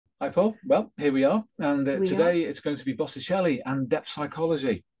Hi, Paul. Well, here we are. And We are. today it's going to be Botticelli and depth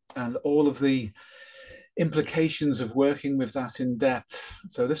psychology and all of the implications of working with that in depth.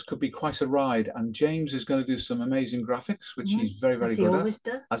 So this could be quite a ride. And James is going to do some amazing graphics, which Mhm. he's very, very As he good at, always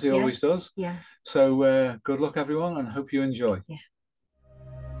does. as he always Yes, does. yes. So good luck, everyone, and hope you enjoy. Yeah.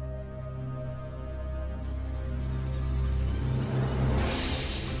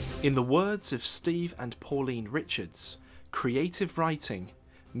 In the words of Steve and Pauline Richards, creative writing,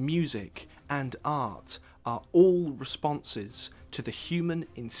 music, and art are all responses to the human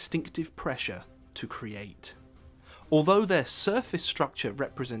instinctive pressure to create. Although their surface structure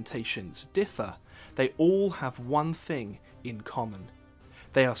representations differ, they all have one thing in common.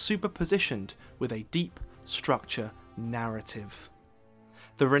 They are superpositioned with a deep structure narrative.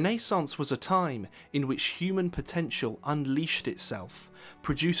 The Renaissance was a time in which human potential unleashed itself,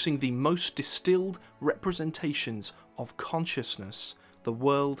 producing the most distilled representations of consciousness the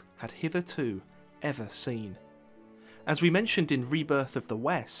world had hitherto ever seen. As we mentioned in Rebirth of the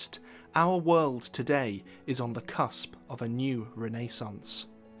West, our world today is on the cusp of a new Renaissance,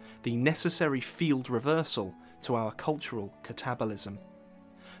 the necessary field reversal to our cultural catabolism.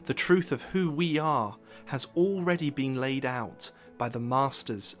 The truth of who we are has already been laid out by the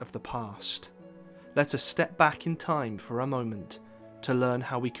masters of the past. Let us step back in time for a moment to learn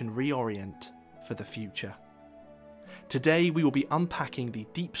how we can reorient for the future. Today we will be unpacking the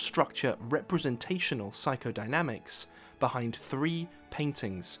deep structure representational psychodynamics behind three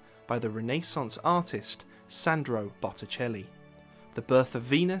paintings by the Renaissance artist Sandro Botticelli: The Birth of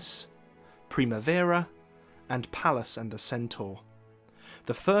Venus, Primavera, and Pallas and the Centaur.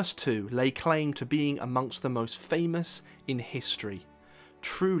 The first two lay claim to being amongst the most famous in history,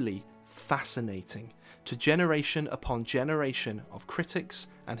 truly fascinating to generation upon generation of critics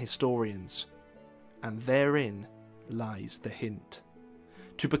and historians. And therein lies the hint.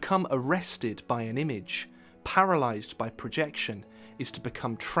 To become arrested by an image, paralysed by projection, is to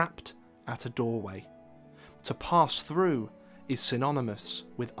become trapped at a doorway. To pass through is synonymous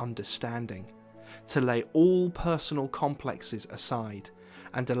with understanding. To lay all personal complexes aside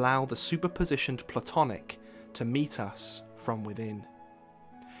and allow the superpositioned Platonic to meet us from within.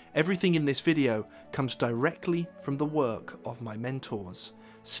 Everything in this video comes directly from the work of my mentors,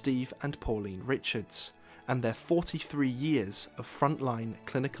 Steve and Pauline Richards, and their 43 years of frontline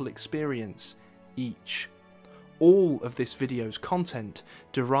clinical experience each. All of this video's content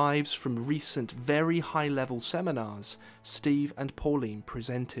derives from recent very high-level seminars Steve and Pauline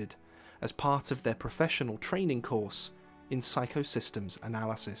presented as part of their professional training course in psychosystems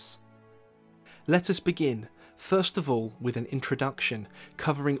analysis. Let us begin, first of all, with an introduction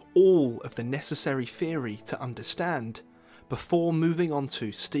covering all of the necessary theory to understand, before moving on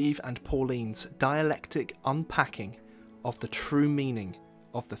to Steve and Pauline's dialectic unpacking of the true meaning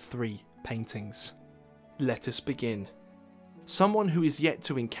of the three paintings. Let us begin. Someone who is yet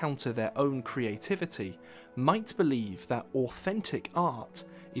to encounter their own creativity might believe that authentic art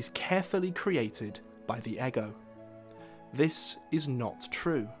is carefully created by the ego. This is not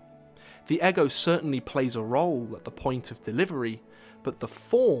true. The ego certainly plays a role at the point of delivery, but the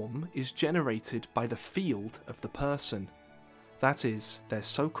form is generated by the field of the person. That is, their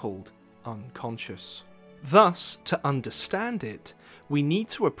so-called unconscious. Thus, to understand it, we need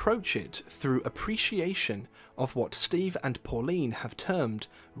to approach it through appreciation of what Steve and Pauline have termed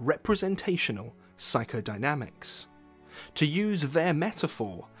representational psychodynamics. To use their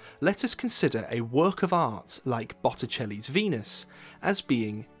metaphor, let us consider a work of art like Botticelli's Venus as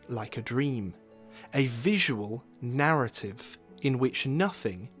being like a dream, a visual narrative in which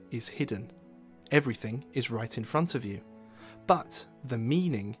nothing is hidden. Everything is right in front of you, but the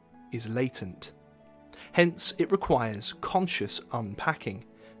meaning is latent. Hence, it requires conscious unpacking,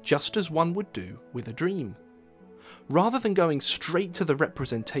 just as one would do with a dream. Rather than going straight to the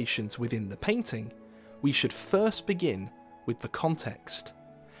representations within the painting, we should first begin with the context,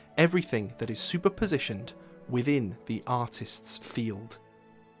 everything that is superpositioned within the artist's field.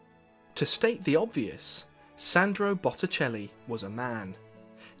 To state the obvious, Sandro Botticelli was a man,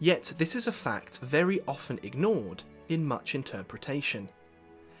 yet this is a fact very often ignored in much interpretation.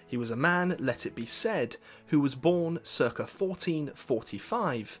 He was a man, let it be said, who was born circa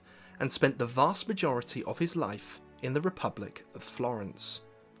 1445 and spent the vast majority of his life in the Republic of Florence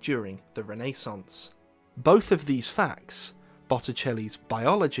during the Renaissance. Both of these facts, Botticelli's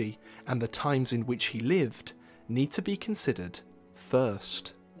biology and the times in which he lived, need to be considered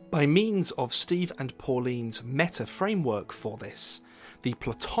first. By means of Steve and Pauline's meta-framework for this, the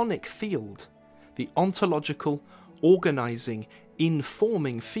Platonic field, the ontological, organising,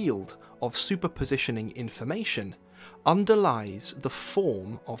 informing field of superpositioning information, underlies the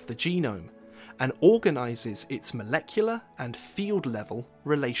form of the genome and organises its molecular and field-level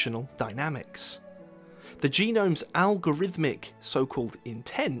relational dynamics. The genome's algorithmic so-called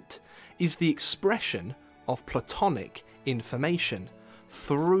intent is the expression of Platonic information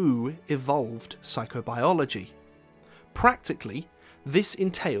through evolved psychobiology. Practically, this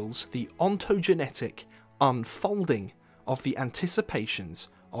entails the ontogenetic unfolding of the anticipations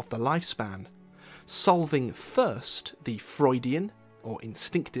of the lifespan, solving first the Freudian, or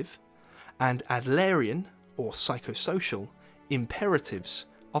instinctive, and Adlerian, or psychosocial, imperatives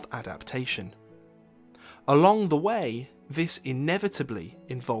of adaptation. Along the way, this inevitably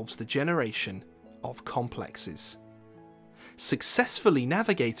involves the generation of complexes. Successfully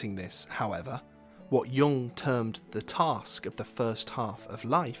navigating this, however, what Jung termed the task of the first half of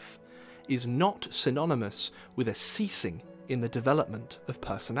life, is not synonymous with a ceasing in the development of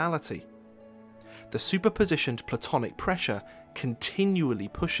personality. The superpositioned Platonic pressure continually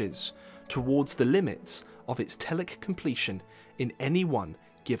pushes towards the limits of its telic completion in any one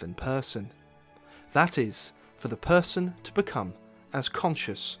given person. That is, for the person to become as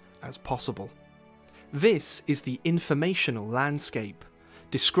conscious as possible. This is the informational landscape,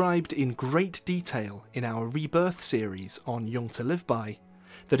 described in great detail in our Rebirth series on Jung To Live By,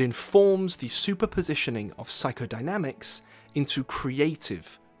 that informs the superpositioning of psychodynamics into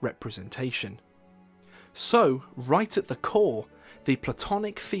creative representation. So, right at the core, the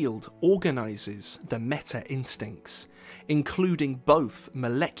Platonic field organises the meta-instincts, including both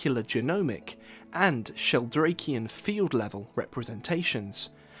molecular genomic and Sheldrakean field-level representations,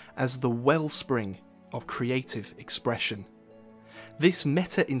 as the wellspring of creative expression. This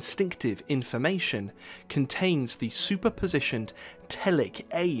meta-instinctive information contains the superpositioned telic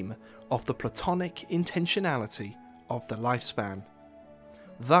aim of the Platonic intentionality of the lifespan.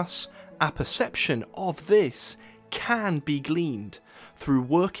 Thus, a perception of this can be gleaned through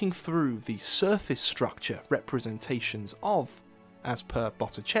working through the surface structure representations of, as per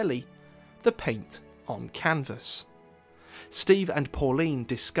Botticelli, the paint on canvas. Steve and Pauline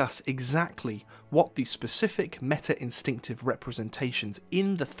discuss exactly what the specific meta-instinctive representations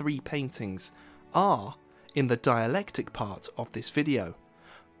in the three paintings are in the dialectic part of this video.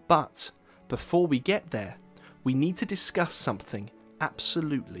 But before we get there, we need to discuss something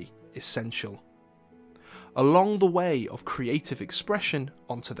absolutely essential. Along the way of creative expression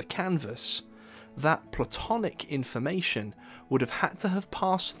onto the canvas, that Platonic information would have had to have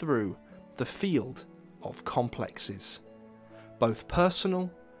passed through the field of complexes, both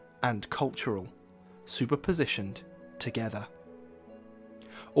personal and cultural, superpositioned together.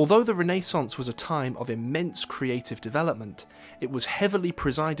 Although the Renaissance was a time of immense creative development, it was heavily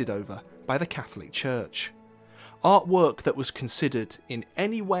presided over by the Catholic Church. Artwork that was considered in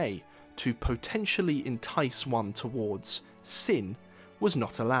any way to potentially entice one towards sin was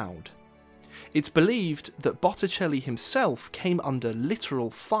not allowed. It's believed that Botticelli himself came under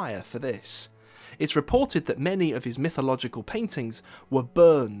literal fire for this. It's reported that many of his mythological paintings were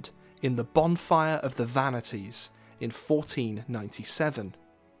burned in the bonfire of the Vanities in 1497.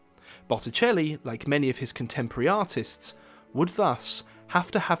 Botticelli, like many of his contemporary artists, would thus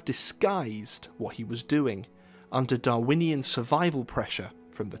have to have disguised what he was doing under Darwinian survival pressure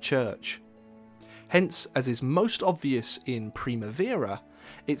from the church. Hence, as is most obvious in Primavera,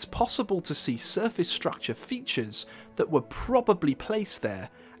 it's possible to see surface structure features that were probably placed there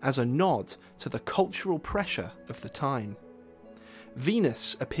as a nod to the cultural pressure of the time.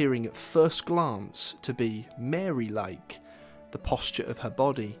 Venus appearing at first glance to be Mary-like, the posture of her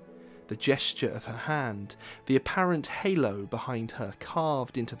body, the gesture of her hand, the apparent halo behind her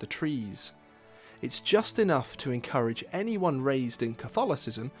carved into the trees. It's just enough to encourage anyone raised in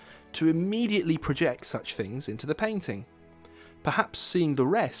Catholicism to immediately project such things into the painting, perhaps seeing the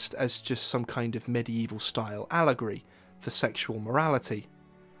rest as just some kind of medieval-style allegory for sexual morality.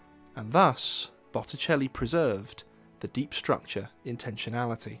 And thus, Botticelli preserved the deep structure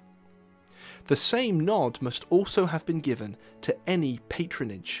intentionality. The same nod must also have been given to any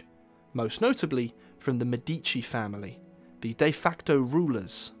patronage, most notably from the Medici family, the de facto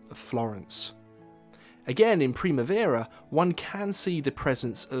rulers of Florence. Again, in Primavera, one can see the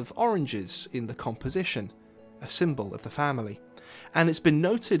presence of oranges in the composition, a symbol of the family, and it's been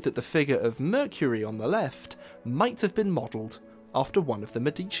noted that the figure of Mercury on the left might have been modelled after one of the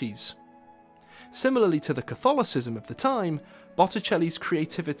Medicis. Similarly to the Catholicism of the time, Botticelli's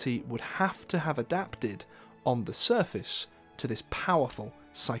creativity would have to have adapted on the surface to this powerful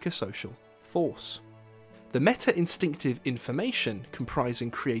psychosocial force. The meta-instinctive information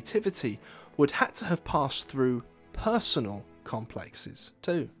comprising creativity would have to have passed through personal complexes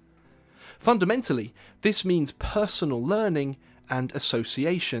too. Fundamentally, this means personal learning and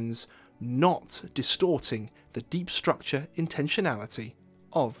associations, not distorting the deep structure intentionality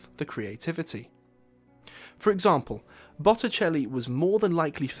of the creativity. For example, Botticelli was more than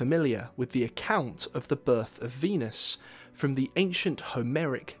likely familiar with the account of the birth of Venus from the ancient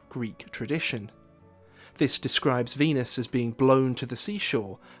Homeric Greek tradition. This describes Venus as being blown to the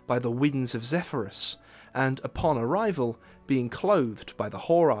seashore by the winds of Zephyrus, and upon arrival being clothed by the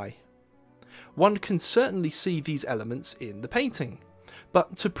Horai. One can certainly see these elements in the painting,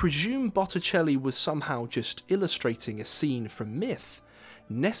 but to presume Botticelli was somehow just illustrating a scene from myth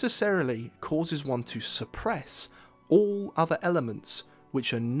necessarily causes one to suppress all other elements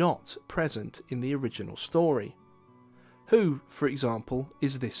which are not present in the original story. Who, for example,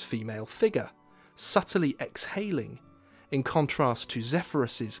 is this female figure, subtly exhaling, in contrast to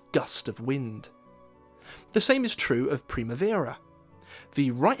Zephyrus's gust of wind? The same is true of Primavera.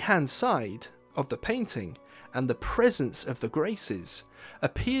 The right-hand side of the painting and the presence of the Graces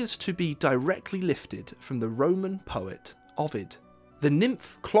appears to be directly lifted from the Roman poet Ovid. The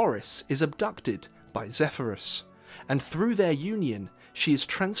nymph Chloris is abducted by Zephyrus, and through their union she is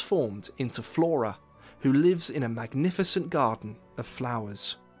transformed into Flora, who lives in a magnificent garden of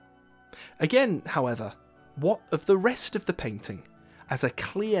flowers. Again, however, what of the rest of the painting, as a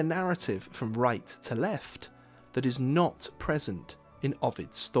clear narrative from right to left that is not present in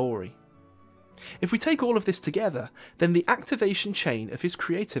Ovid's story? If we take all of this together, then the activation chain of his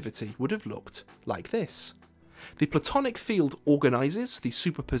creativity would have looked like this. The Platonic field organises the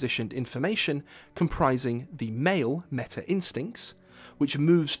superpositioned information comprising the male meta-instincts, which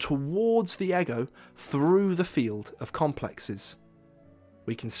moves towards the ego through the field of complexes.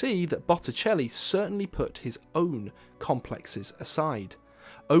 We can see that Botticelli certainly put his own complexes aside,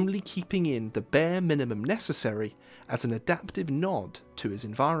 only keeping in the bare minimum necessary as an adaptive nod to his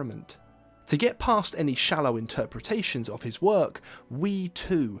environment. To get past any shallow interpretations of his work, we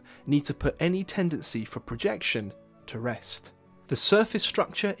too need to put any tendency for projection to rest. The surface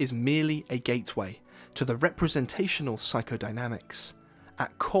structure is merely a gateway to the representational psychodynamics,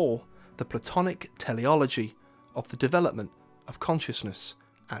 at core the Platonic teleology of the development of consciousness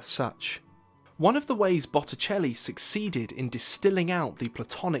as such. One of the ways Botticelli succeeded in distilling out the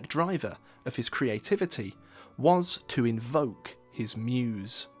Platonic driver of his creativity was to invoke his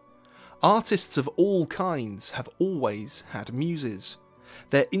muse. Artists of all kinds have always had muses.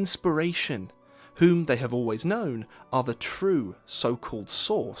 Their inspiration, whom they have always known, are the true so-called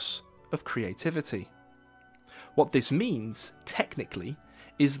source of creativity. What this means, technically,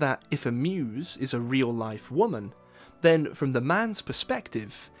 is that if a muse is a real-life woman, then from the man's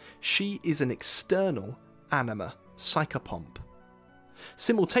perspective, she is an external anima psychopomp.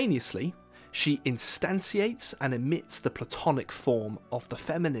 Simultaneously, she instantiates and emits the Platonic form of the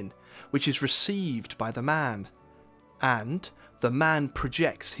feminine, which is received by the man, and the man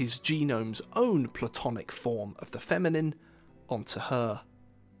projects his genome's own Platonic form of the feminine onto her.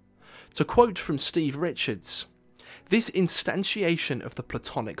 To quote from Steve Richards, this instantiation of the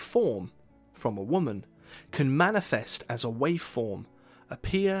Platonic form, from a woman, can manifest as a waveform,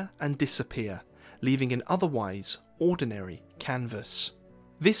 appear and disappear, leaving an otherwise ordinary canvas.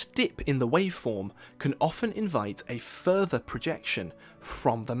 This dip in the waveform can often invite a further projection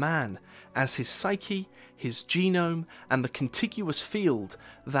from the man, as his psyche, his genome, and the contiguous field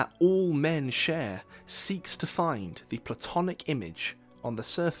that all men share seeks to find the Platonic image on the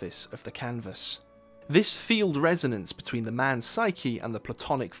surface of the canvas. This field resonance between the man's psyche and the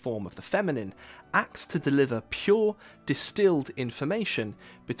Platonic form of the feminine acts to deliver pure, distilled information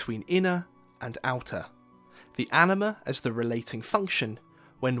between inner and outer. The anima as the relating function,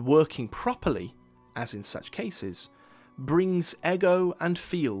 when working properly, as in such cases, brings ego and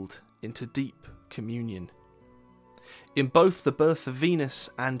field into deep communion. In both the birth of Venus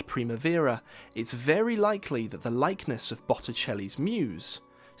and Primavera, it's very likely that the likeness of Botticelli's muse,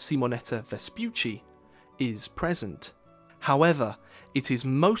 Simonetta Vespucci, is present. However, it is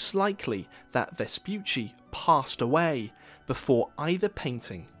most likely that Vespucci passed away before either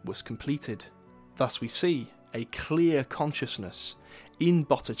painting was completed. Thus we see a clear consciousness in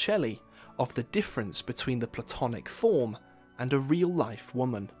Botticelli of the difference between the Platonic form and a real-life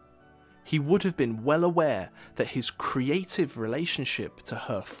woman. He would have been well aware that his creative relationship to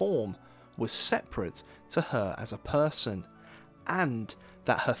her form was separate to her as a person, and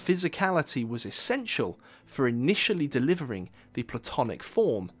that her physicality was essential for initially delivering the Platonic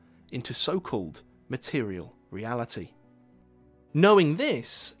form into so-called material reality. Knowing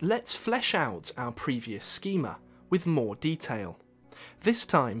this, let's flesh out our previous schema with more detail. This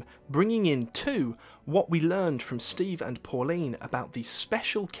time bringing in too what we learned from Steve and Pauline about the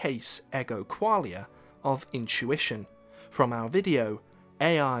special case ego qualia of intuition from our video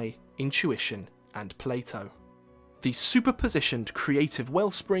AI, Intuition and Plato. The superpositioned creative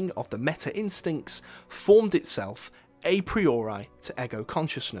wellspring of the meta-instincts formed itself a priori to ego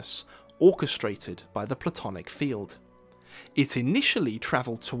consciousness, orchestrated by the Platonic field. It initially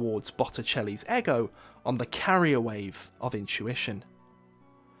travelled towards Botticelli's ego on the carrier wave of intuition.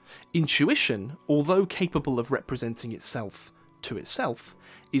 Intuition, although capable of representing itself to itself,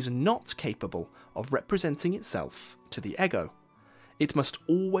 is not capable of representing itself to the ego. It must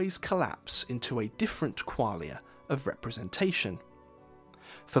always collapse into a different qualia of representation.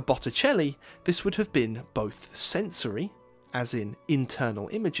 For Botticelli, this would have been both sensory, as in internal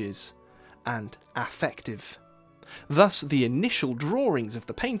images, and affective. Thus, the initial drawings of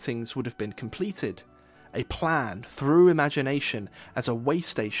the paintings would have been completed, a plan through imagination as a way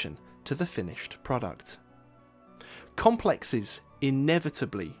station to the finished product. Complexes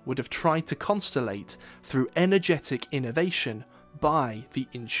inevitably would have tried to constellate through energetic innovation by the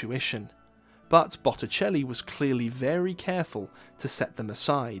intuition, but Botticelli was clearly very careful to set them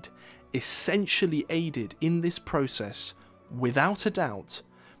aside, essentially aided in this process, without a doubt,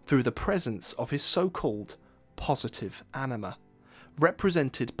 through the presence of his so-called positive anima,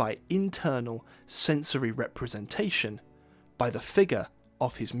 represented by internal sensory representation, by the figure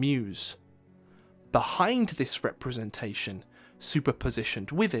of his muse. Behind this representation,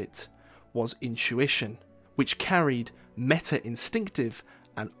 superpositioned with it, was intuition, which carried meta-instinctive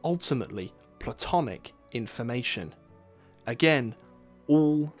and ultimately Platonic information. Again,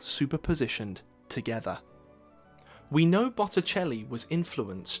 all superpositioned together. We know Botticelli was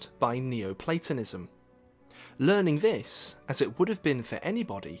influenced by Neoplatonism. Learning this, as it would have been for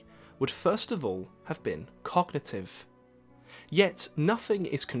anybody, would first of all have been cognitive. Yet nothing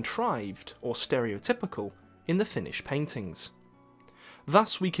is contrived or stereotypical in the finished paintings.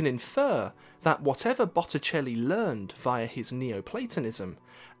 Thus we can infer that whatever Botticelli learned via his Neoplatonism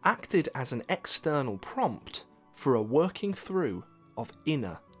acted as an external prompt for a working through of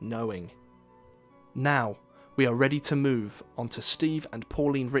inner knowing. Now we are ready to move on to Steve and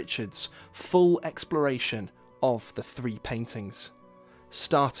Pauline Richards' full exploration of the three paintings,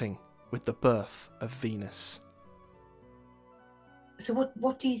 starting with the birth of Venus. So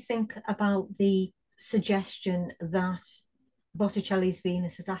what do you think about the suggestion that Botticelli's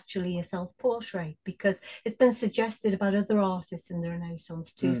Venus is actually a self-portrait? Because it's been suggested about other artists in the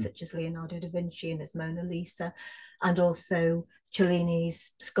Renaissance too, such as Leonardo da Vinci and his Mona Lisa, and also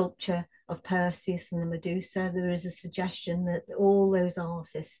Cellini's sculpture of Perseus and the Medusa. There is a suggestion that all those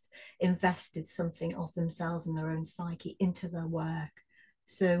artists invested something of themselves and their own psyche into their work.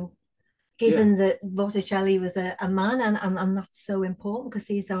 So given that Botticelli was a man, and that's so important because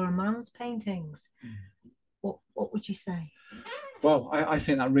these are a man's paintings, what would you say? Well, I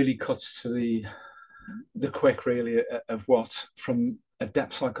think that really cuts to the quick, really, of what, from a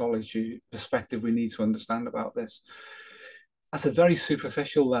depth psychology perspective, we need to understand about this. At a very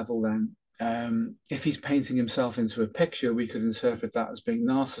superficial level, then, if he's painting himself into a picture, we could interpret that as being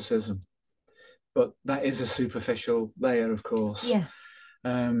narcissism. But that is a superficial layer, of course. Yeah.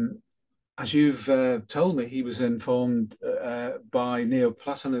 As you've told me, he was informed by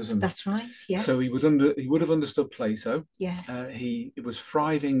Neoplatonism. That's right. Yes. So he would have understood Plato. Yes. He was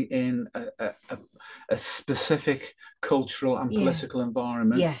thriving in a specific cultural and political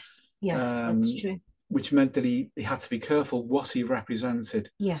environment. Yes. Yes, that's true. Which meant that he had to be careful what he represented.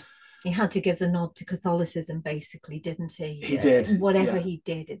 Yeah. He had to give the nod to Catholicism, basically, didn't he? He did. Whatever he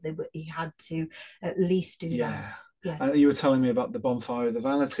did, he had to at least do that. Yeah. And you were telling me about the bonfire of the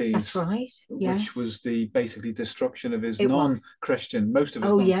Vanities. That's right. Yes. Which was the basically destruction of his non-Christian, most of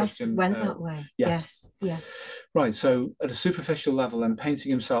his non-Christian. Went that way. Yeah. Yes. Yeah. Right. So at a superficial level, and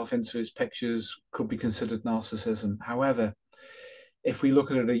painting himself into his pictures could be considered narcissism. However, if we look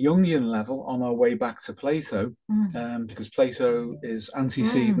at it at a Jungian level, on our way back to Plato, because Plato is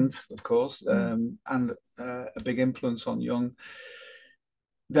antecedent, of course, and a big influence on Jung,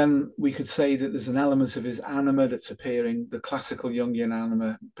 then we could say that there's an element of his anima that's appearing, the classical Jungian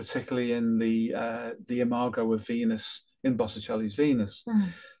anima, particularly in the imago of Venus, in Botticelli's Venus.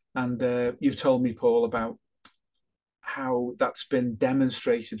 And you've told me, Paul, about how that's been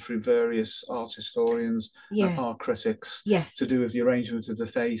demonstrated through various art historians and art critics to do with the arrangement of the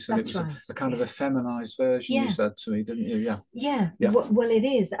face. And it was a kind of a feminized version, you said to me, didn't you? Yeah. Well, it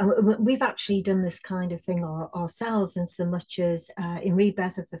is. We've actually done this kind of thing ourselves, in so much as in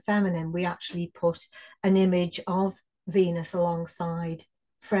Rebirth of the Feminine, we actually put an image of Venus alongside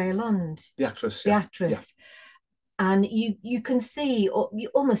Freya Lund, the actress. And you can see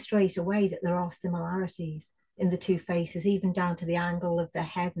almost straight away that there are similarities in the two faces, even down to the angle of the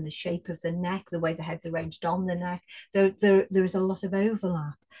head and the shape of the neck, the way the head's arranged on the neck. There is a lot of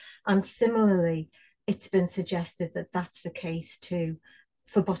overlap. And similarly, it's been suggested that that's the case too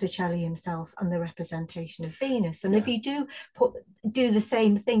for Botticelli himself and the representation of Venus. And if you do the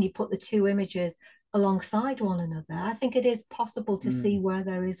same thing, you put the two images alongside one another, I think it is possible to see where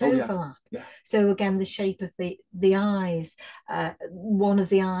there is overlap. So again, the shape of the eyes, one of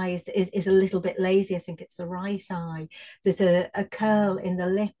the eyes is a little bit lazy. I think it's the right eye. There's a curl in the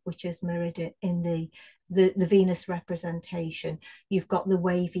lip, which is mirrored in the Venus representation. You've got the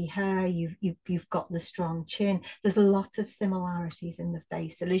wavy hair, you've got the strong chin. There's lots of similarities in the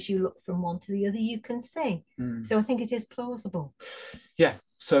face. So as you look from one to the other, you can see. So I think it is plausible. Yeah,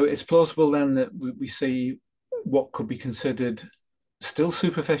 so it's plausible then that we see what could be considered still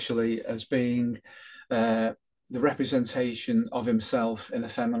superficially as being the representation of himself in a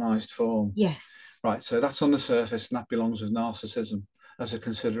feminized form. Yes. Right, so that's on the surface, and that belongs with narcissism as a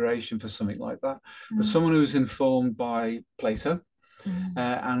consideration for something like that. But someone who's informed by Plato,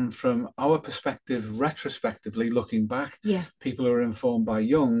 and from our perspective, retrospectively looking back, people who are informed by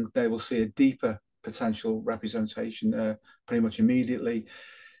Jung, they will see a deeper potential representation pretty much immediately.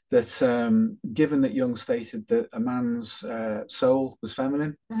 That given that Jung stated that a man's soul was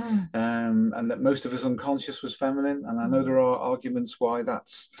feminine, and that most of his unconscious was feminine, and I know there are arguments why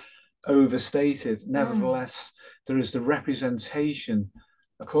that's overstated, nevertheless there is the representation,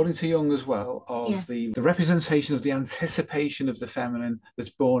 according to Jung as well, of the representation of the anticipation of the feminine that's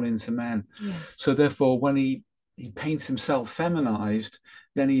born into men. So therefore when he paints himself feminized,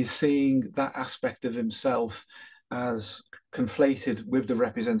 then he's seeing that aspect of himself as conflated with the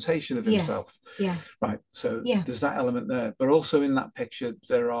representation of himself. Right, so there's that element there, but also in that picture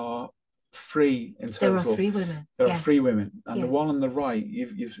there are three in total. There are three women. There are three women, and the one on the right,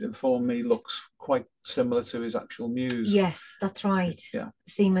 you've informed me, looks quite similar to his actual muse. Yes, that's right.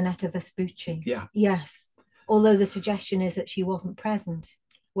 Simonetta Vespucci. Yes. Although the suggestion is that she wasn't present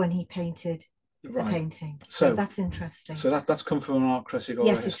when he painted the painting. So that's interesting. So that's come from an art critic or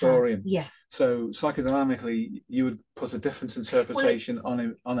a historian. Yeah. So psychodynamically, you would put a different interpretation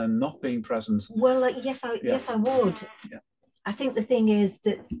on her not being present. Well, yes, I would. I think the thing is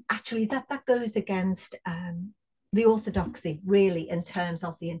that actually that goes against the orthodoxy, really, in terms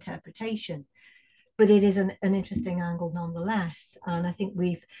of the interpretation. But it is an interesting angle nonetheless. And I think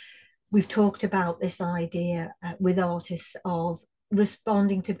we've talked about this idea with artists of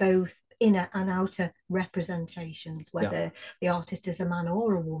responding to both inner and outer representations, whether the artist is a man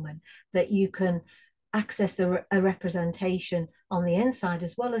or a woman, that you can access a representation on the inside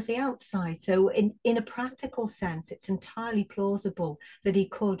as well as the outside. So in a practical sense, it's entirely plausible that he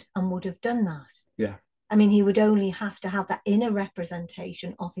could and would have done that. I mean, he would only have to have that inner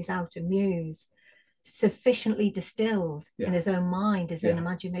representation of his outer muse sufficiently distilled in his own mind, his own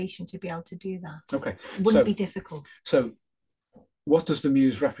imagination, to be able to do that. Okay. Wouldn't be difficult. So what does the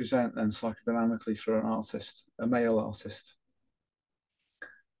muse represent then psychodynamically for an artist, a male artist?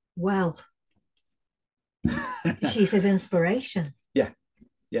 Well, she's his inspiration. Yeah.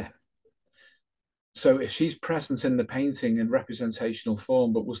 So if she's present in the painting in representational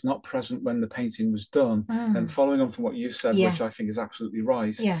form, but was not present when the painting was done, and following on from what you said, which I think is absolutely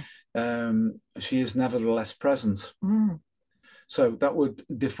right, she is nevertheless present. So that would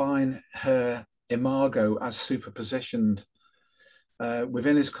define her imago as superpositioned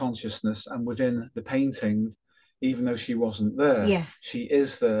within his consciousness and within the painting, even though she wasn't there. She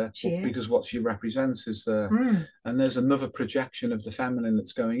is there because what she represents is there. And there's another projection of the feminine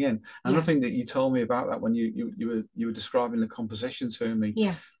that's going in. Another thing that you told me about that when you were describing the composition to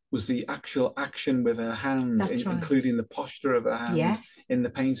me was the actual action with her hand, including the posture of her hand in the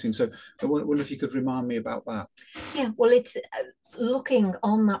painting. So I wonder if you could remind me about that. Yeah, well, it's looking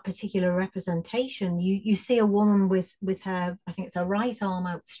on that particular representation, you see a woman with her, I think it's her right arm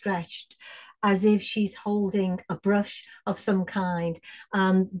outstretched, as if she's holding a brush of some kind,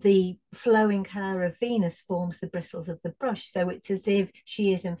 and the flowing hair of Venus forms the bristles of the brush. So it's as if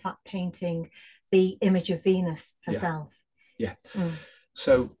she is in fact painting the image of Venus herself.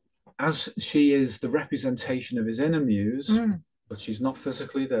 So as she is the representation of his inner muse, but she's not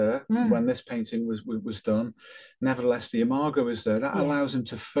physically there when this painting was done, nevertheless the imago is there. That allows him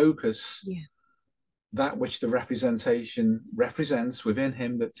to focus that which the representation represents within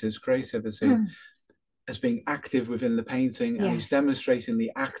him, that's his creativity, as being active within the painting, and he's demonstrating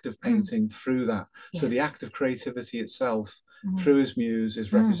the act of painting through that. So the act of creativity itself through his muse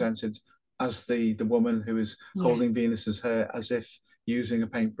is represented as the woman who is holding Venus's hair, as if using a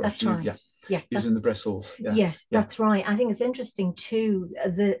paintbrush. That's right. Using the bristles. Yes, that's right. I think it's interesting too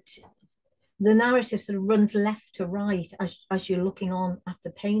that the narrative sort of runs left to right as you're looking on at the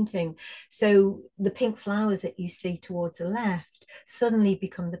painting. So the pink flowers that you see towards the left suddenly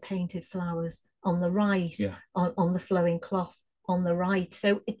become the painted flowers on the right, on the flowing cloth on the right.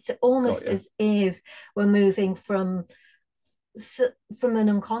 So it's almost as if we're moving from an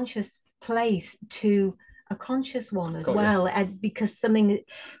unconscious place to a conscious one as well, because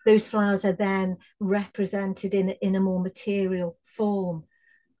those flowers are then represented in a more material form.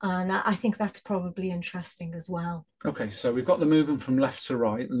 And I think that's probably interesting as well. Okay, so we've got the movement from left to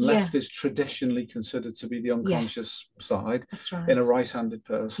right, and left is traditionally considered to be the unconscious side. That's right. In a right-handed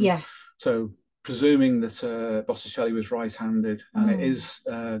person. Yes. So presuming that Botticelli was right-handed, and it is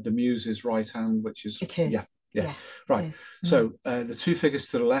the muse's right hand, which is... It is. Yes, right. So the two figures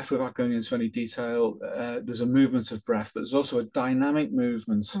to the left, without going into any detail, there's a movement of breath, but there's also a dynamic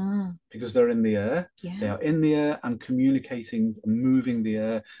movement because they're in the air. They are in the air and communicating, moving the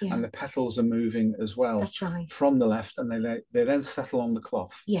air, and the petals are moving as well. That's right. From the left, and they then settle on the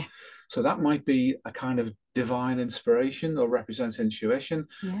cloth. Yeah. So that might be a kind of divine inspiration or represents intuition,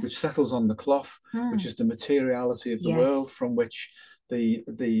 which settles on the cloth, which is the materiality of the world from which the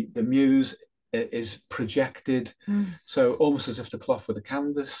muse is projected. So almost as if the cloth were the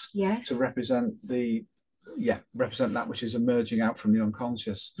canvas to represent represent that which is emerging out from the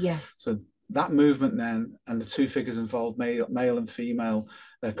unconscious. Yes. So that movement then, and the two figures involved, male and female,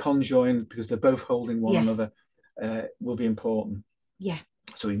 conjoined because they're both holding one another, will be important. Yeah.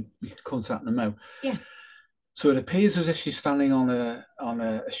 So we can come to that in a moment. Yeah. So it appears as if she's standing on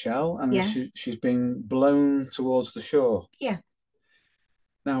a shell, and she's been blown towards the shore. Yeah.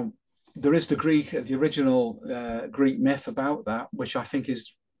 Now, there is the original Greek myth about that, which I think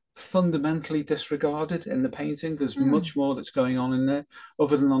is fundamentally disregarded in the painting. There's much more that's going on in there,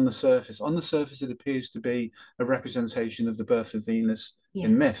 other than on the surface. On the surface, it appears to be a representation of the birth of Venus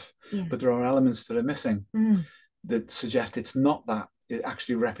in myth, but there are elements that are missing that suggest it's not that. It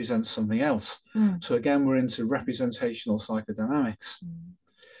actually represents something else. So again, we're into representational psychodynamics.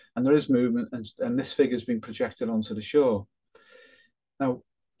 And there is movement, and this figure has been projected onto the shore. Now,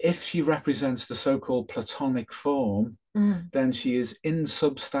 if she represents the so-called Platonic form, then she is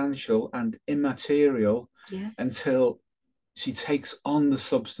insubstantial and immaterial until she takes on the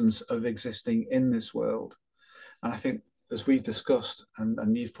substance of existing in this world. And I think, as we've discussed,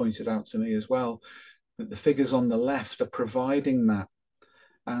 and you've pointed out to me as well, that the figures on the left are providing that.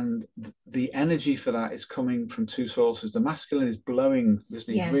 And the energy for that is coming from two sources. The masculine is blowing,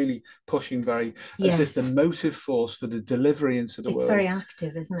 isn't he? Really pushing very, as if the motive force for the delivery into the world. It's very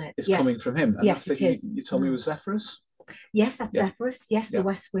active, isn't it? It's coming from him. And yes, it is. You told me it was Zephyrus? Yes, that's Zephyrus. Yes, the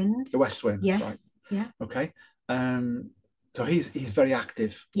west wind. The west wind. Yes. Right. Yeah. Okay. So he's very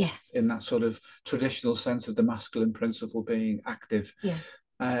active. Yes. In that sort of traditional sense of the masculine principle being active. Yeah.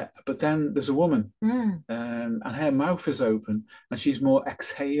 But then there's a woman, and her mouth is open, and she's more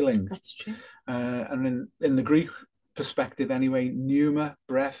exhaling. That's true. And in the Greek perspective, anyway, pneuma,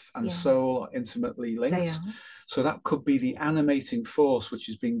 breath, and soul are intimately linked. They are. So that could be the animating force which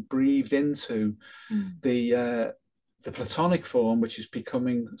is being breathed into the Platonic form, which is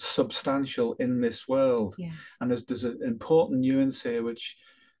becoming substantial in this world. Yes. And there's an important nuance here, which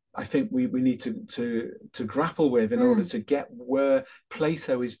I think we need to grapple with in order to get where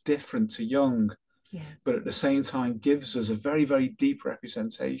Plato is different to Jung, but at the same time gives us a very, very deep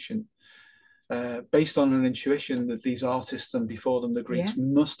representation based on an intuition that these artists and before them the Greeks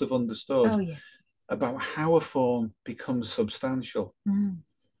must have understood about how a form becomes substantial.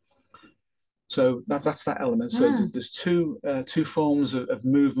 So that's that element. So there's two forms of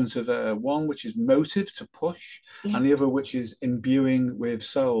movement of one which is motive, to push, and the other which is imbuing with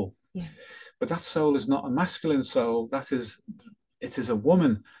soul. But that soul is not a masculine soul. It is a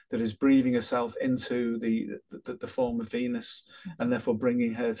woman that is breathing herself into the form of Venus and therefore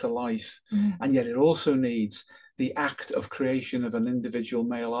bringing her to life. And yet it also needs the act of creation of an individual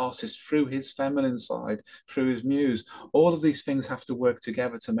male artist through his feminine side, through his muse. All of these things have to work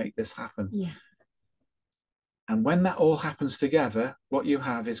together to make this happen. And when that all happens together, what you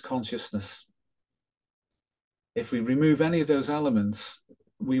have is consciousness. If we remove any of those elements,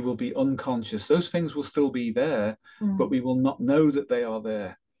 we will be unconscious. Those things will still be there, but we will not know that they are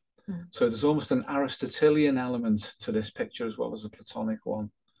there. So there's almost an Aristotelian element to this picture as well as a Platonic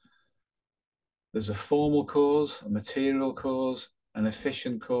one. There's a formal cause, a material cause, an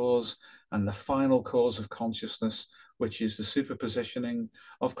efficient cause, and the final cause of consciousness, which is the superpositioning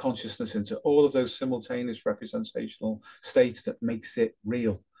of consciousness into all of those simultaneous representational states that makes it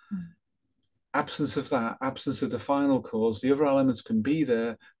real. Absence of that, absence of the final cause, the other elements can be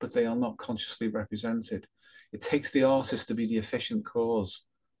there, but they are not consciously represented. It takes the artist to be the efficient cause.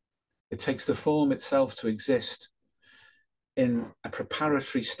 It takes the form itself to exist in a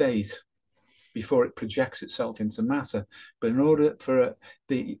preparatory state before it projects itself into matter. But in order for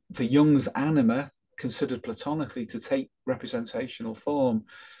Jung's anima, considered platonically, to take representational form,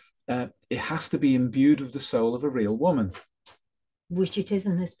 it has to be imbued with the soul of a real woman. Which it is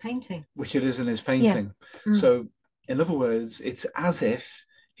in his painting. Which it is in his painting. Yeah. So, in other words, it's as if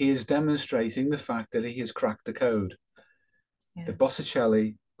he is demonstrating the fact that he has cracked the code. Yeah. That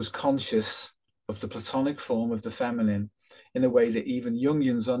Botticelli was conscious of the Platonic form of the feminine in a way that even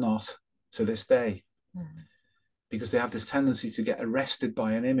Jungians are not to this day. Because they have this tendency to get arrested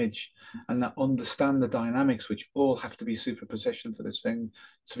by an image and not understand the dynamics which all have to be superpositioned for this thing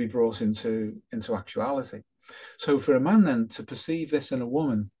to be brought into actuality. So for a man then to perceive this in a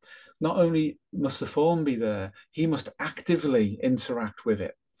woman, not only must the form be there, he must actively interact with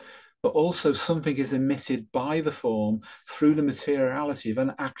it, but also something is emitted by the form through the materiality of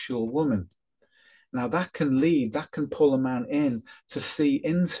an actual woman. Now that can pull a man in to see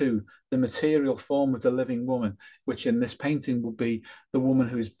into the material form of the living woman, which in this painting will be the woman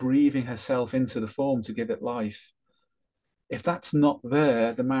who is breathing herself into the form to give it life. If that's not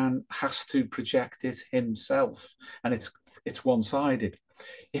there, the man has to project it himself, and it's one-sided.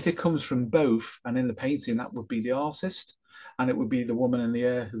 If it comes from both, and in the painting that would be the artist, and it would be the woman in the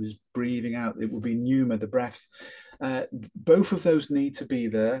air who is breathing out, it would be pneuma, the breath. Both of those need to be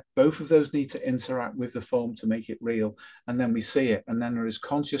there. Both of those need to interact with the form to make it real, and then we see it. And then there is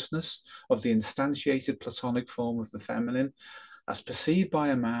consciousness of the instantiated Platonic form of the feminine, as perceived by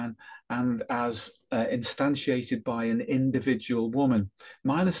a man and as instantiated by an individual woman.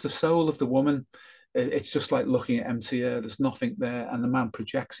 Minus the soul of the woman, it's just like looking at empty air. There's nothing there, and the man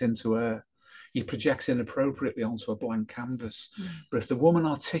projects into her. He projects inappropriately onto a blank canvas. But if the woman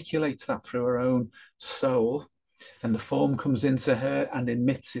articulates that through her own soul, then the form comes into her and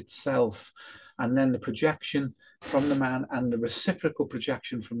emits itself. And then the projection from the man and the reciprocal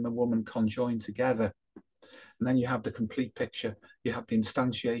projection from the woman conjoin together. And then you have the complete picture. You have the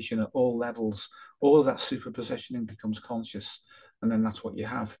instantiation at all levels. All of that superpositioning becomes conscious. And then that's what you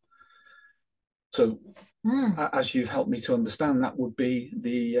have. So as you've helped me to understand, that would be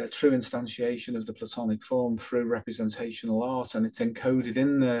the true instantiation of the Platonic form through representational art. And it's encoded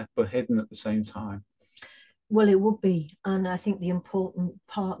in there, but hidden at the same time. Well, it would be. And I think the important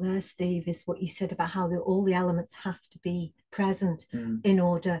part there, Steve, is what you said about how all the elements have to be present in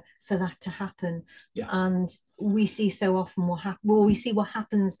order for that to happen. Yeah. And we see so often we see what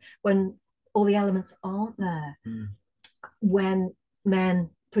happens when all the elements aren't there. When men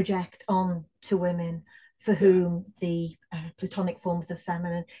project on to women for whom the Platonic form of the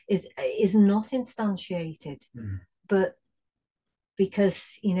feminine is not instantiated, but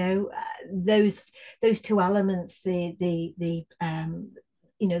because those two elements, the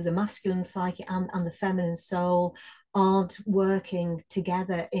masculine psyche and the feminine soul, aren't working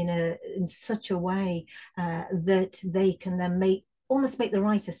together in such a way that they can then almost make the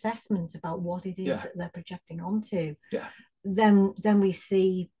right assessment about what it is that they're projecting onto. Yeah. Then we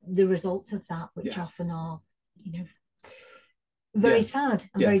see the results of that, which often are, very sad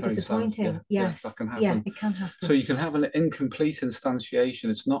and very disappointing. Yes, that can happen. Yeah, it can happen. So you can have an incomplete instantiation.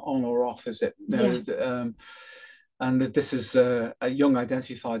 It's not on or off, is it? No. And this is Jung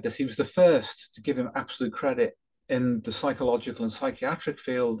identified this. He was the first to give him absolute credit in the psychological and psychiatric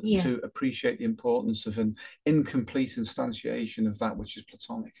field to appreciate the importance of an incomplete instantiation of that which is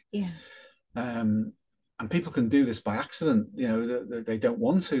Platonic. Yeah. And people can do this by accident. They don't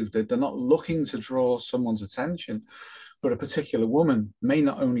want to. They're not looking to draw someone's attention. But a particular woman may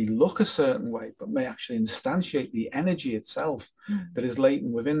not only look a certain way, but may actually instantiate the energy itself that is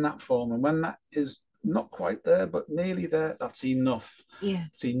latent within that form. And when that is not quite there, but nearly there, that's enough. Yeah.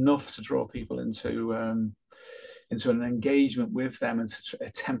 It's enough to draw people into an engagement with them and to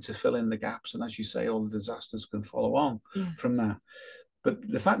attempt to fill in the gaps. And as you say, all the disasters can follow on from that. But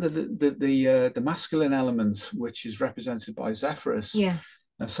the fact that the masculine element, which is represented by Zephyrus,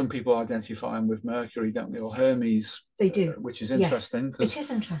 and some people identify him with Mercury, don't they, or Hermes? They do. Which is interesting. It is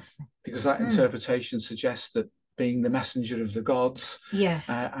interesting. Because that interpretation suggests that being the messenger of the gods,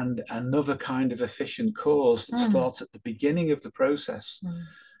 and another kind of efficient cause that starts at the beginning of the process,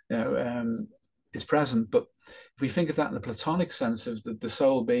 is present. But if we think of that in the Platonic sense of the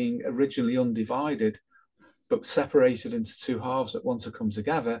soul being originally undivided, but separated into two halves that want to come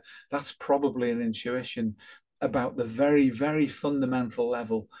together, that's probably an intuition about the very, very fundamental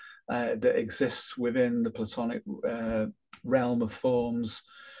level that exists within the Platonic realm of forms,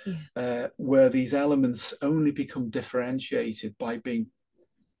 where these elements only become differentiated by being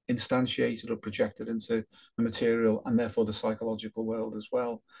instantiated or projected into the material and therefore the psychological world as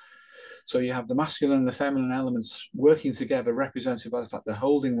well. So you have the masculine and the feminine elements working together, represented by the fact they're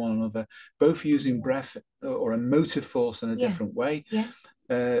holding one another, both using breath or a motive force in a different way.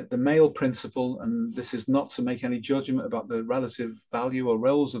 The male principle, and this is not to make any judgment about the relative value or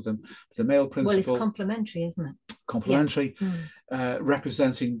roles of them, the male principle... Well, it's complementary, isn't it? Complementary,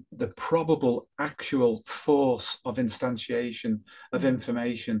 representing the probable actual force of instantiation of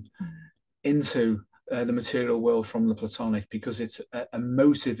information into the material world from the Platonic, because it's a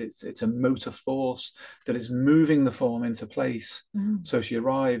motive, it's a motor force that is moving the form into place. So she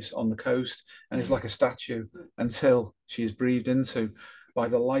arrives on the coast and is like a statue until she is breathed into by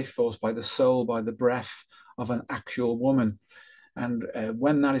the life force, by the soul, by the breath of an actual woman. And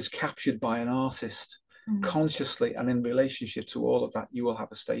when that is captured by an artist consciously and in relationship to all of that, you will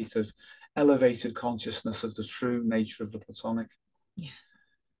have a state of elevated consciousness of the true nature of the Platonic.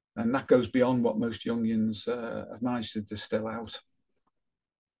 And that goes beyond what most Jungians have managed to distill out.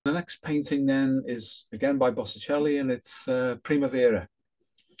 The next painting then is again by Botticelli, and it's Primavera.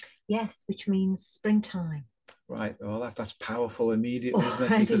 Yes, which means springtime. Right. Well, that's powerful immediately,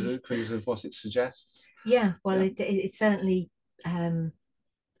 isn't it? Because of what it suggests. Yeah. Well, it certainly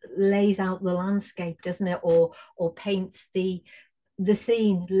lays out the landscape, doesn't it? Or paints the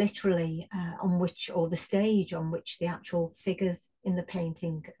scene literally on which, or the stage on which the actual figures in the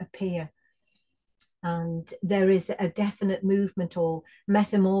painting appear. And there is a definite movement or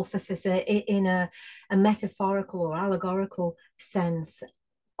metamorphosis in a metaphorical or allegorical sense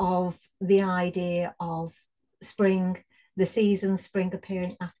of the idea of spring, the season, spring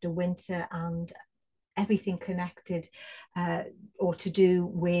appearing after winter, and everything connected or to do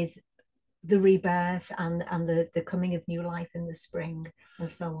with the rebirth and the coming of new life in the spring and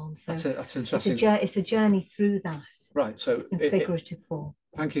so on. So that's interesting. It's a journey through that. Right. So in figurative form.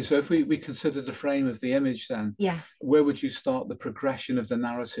 Thank you. So if we consider the frame of the image, then where would you start the progression of the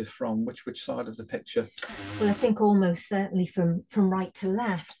narrative from? Which side of the picture? Well, I think almost certainly from right to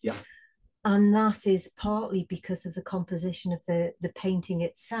left. Yeah. And that is partly because of the composition of the painting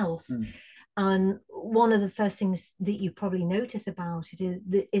itself. And one of the first things that you probably notice about it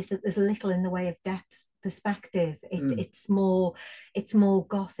is that there's a little in the way of depth perspective. It's more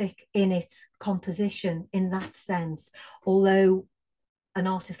Gothic in its composition in that sense, although an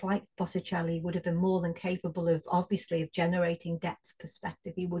artist like Botticelli would have been more than capable of, obviously, of generating depth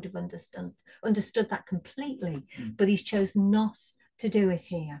perspective. He would have understood that completely, but he's chosen not to do it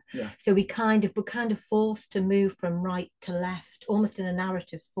here. So we're kind of forced to move from right to left, almost in a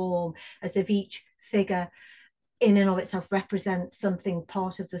narrative form, as if each figure in and of itself represents something,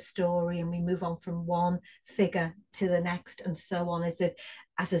 part of the story, and we move on from one figure to the next and so on, as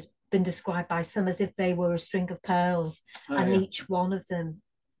has been described by some, as if they were a string of pearls, each one of them,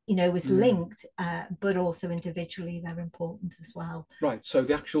 is linked, but also individually they're important as well. Right. So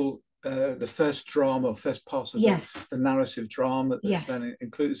the actual the first drama, first part of the narrative drama that then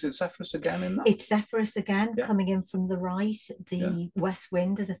includes, is it Zephyrus again in that? It's Zephyrus again, coming in from the right, the west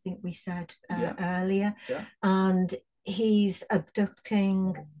wind, as I think we said earlier. And he's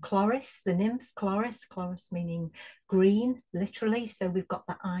abducting Chloris, the nymph Chloris meaning green, literally. So we've got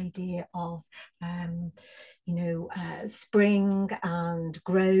the idea of spring and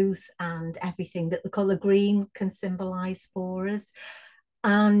growth and everything that the colour green can symbolize for us.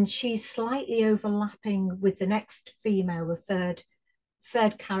 And she's slightly overlapping with the next female, the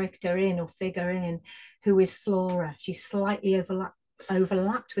third character in, or figure in, who is Flora. She's slightly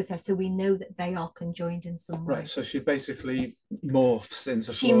overlapped with her, so we know that they are conjoined in some way. Right, so she basically morphs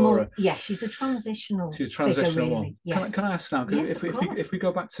into Flora. She's a transitional. She's a transitional figure, one. really. Yes. Can I ask now? If we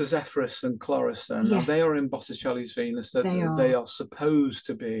go back to Zephyrus and Chloris, then now they are in Botticelli's Venus. That they are supposed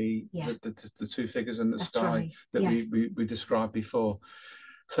to be the two figures in the sky that we described before.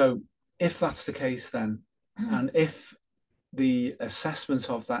 So if that's the case, then, and if the assessment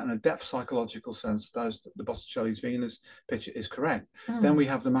of that in a depth psychological sense, that is the Botticelli's Venus picture, is correct, then we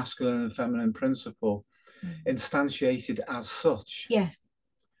have the masculine and feminine principle instantiated as such.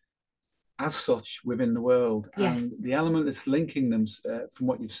 As such within the world. And the element that's linking them, from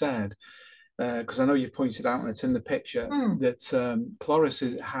what you've said, because I know you've pointed out, and it's in the picture, that Chloris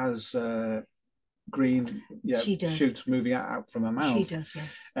has green shoots moving out from her mouth. She does,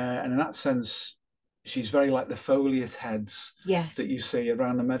 yes. And in that sense, she's very like the foliate heads Yes. that you see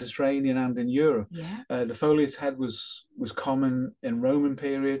around the Mediterranean and in Europe. Yeah. The foliate head was common in Roman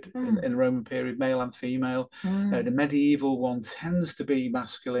period, in Roman period, male and female. The medieval one tends to be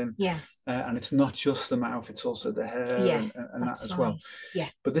masculine. Yes. And it's not just the mouth, it's also the hair, Yes, and that that's as well. right. Yeah.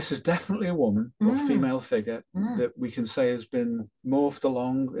 But this is definitely a woman or female figure that we can say has been morphed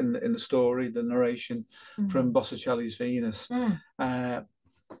along in the story, the narration from Botticelli's Venus.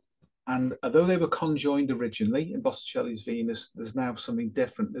 And although they were conjoined originally in Botticelli's Venus, there's now something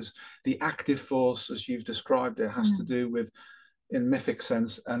different. There's the active force, as you've described it, has to do with, in mythic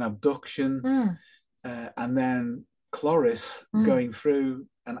sense, an abduction, and then Chloris going through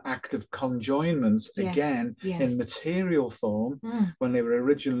an act of conjoinment again in material form when they were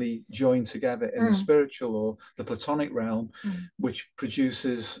originally joined together in the spiritual or the Platonic realm, which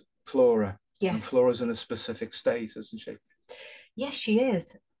produces Flora. Yes. And Flora's in a specific state, isn't she? Yes, she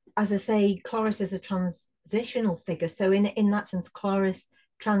is. As I say, Chloris is a transitional figure. So in that sense, Chloris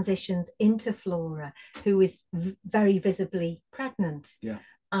transitions into Flora, who is very visibly pregnant. Yeah.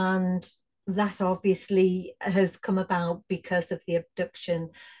 And that obviously has come about because of the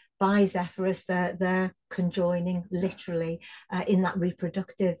abduction by Zephyrus. They're conjoining literally in that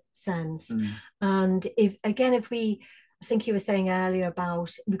reproductive sense. And if we, I think you were saying earlier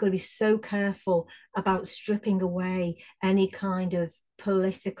about we've got to be so careful about stripping away any kind of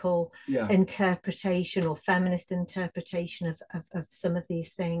political interpretation or feminist interpretation of some of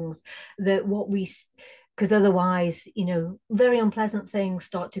these things, that what we, because otherwise, you know, very unpleasant things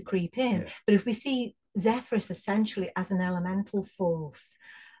start to creep in. But if we see Zephyrus essentially as an elemental force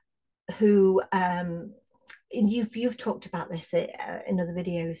who you've talked about this in other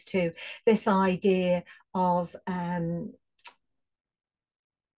videos too, this idea of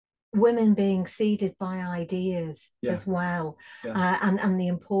women being seeded by ideas as well, and the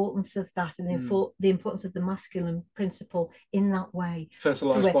importance of that, and the importance of the masculine principle in that way.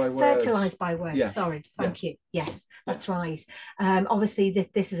 Fertilized by words. Fertilized by words. Sorry, thank you. Yes, that's right. Obviously,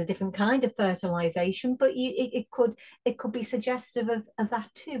 this is a different kind of fertilization, but it could be suggestive of that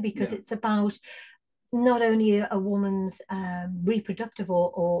too, because it's about not only a woman's reproductive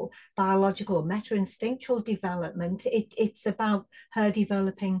or biological or meta-instinctual development, it's about her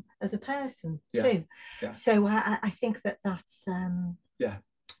developing as a person too. So I think that's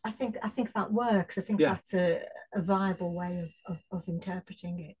I think that works. I think that's a viable way of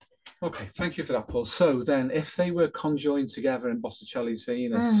interpreting it. Okay, thank you for that, Paul. So then, if they were conjoined together in Botticelli's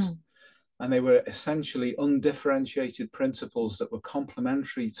Venus, and they were essentially undifferentiated principles that were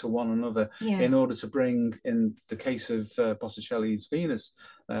complementary to one another in order to bring, in the case of Botticelli's Venus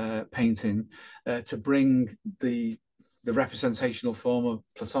painting, to bring the representational form of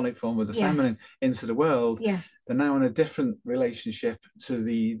Platonic form of the feminine into the world. They're now in a different relationship to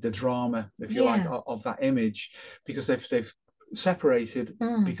the drama, if you like, of that image, because they've separated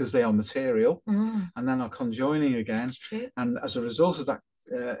because they are material and then are conjoining again. And as a result of that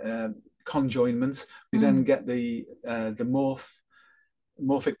conjoinment, we then get the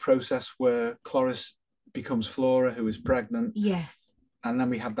morphic process where Chloris becomes Flora, who is pregnant. And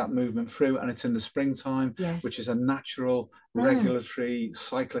then we have that movement through, and it's in the springtime, which is a natural, regulatory,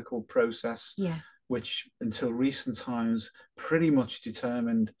 cyclical process, which until recent times pretty much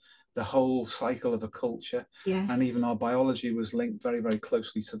determined the whole cycle of a culture. And even our biology was linked very, very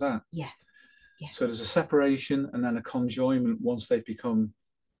closely to that. So there's a separation and then a conjoinment once they've become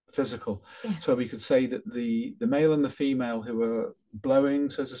physical. So we could say that the male and the female who are blowing,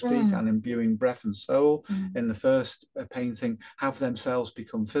 so to speak, and imbuing breath and soul in the first painting have themselves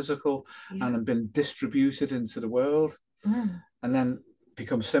become physical and have been distributed into the world, and then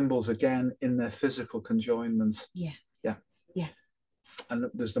become symbols again in their physical conjoinments. And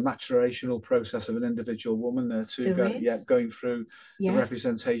there's the maturational process of an individual woman there too, going through the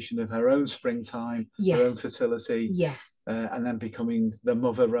representation of her own springtime, her own fertility, and then becoming the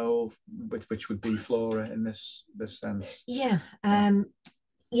mother role, which would be Flora in this sense.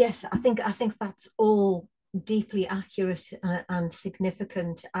 Yes, I think that's all deeply accurate and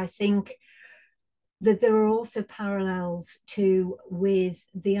significant. I think that there are also parallels with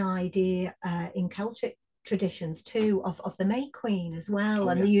the idea in Celtic traditions too of the May Queen as well,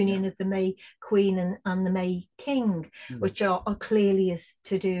 and the union of the May Queen and the May King, which are clearly is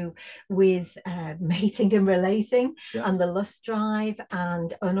to do with mating and relating, and the lust drive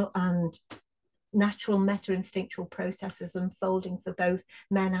and natural meta-instinctual processes unfolding for both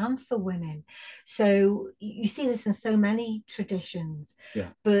men and for women. So you see this in so many traditions,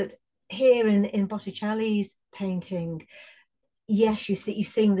 but here in Botticelli's painting, yes, you're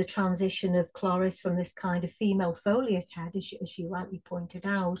seeing the transition of Chloris from this kind of female foliate head, as you rightly pointed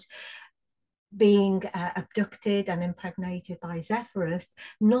out, being abducted and impregnated by Zephyrus,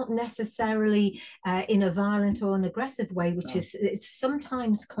 not necessarily in a violent or an aggressive way, which is it's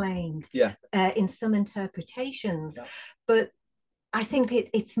sometimes claimed in some interpretations. But I think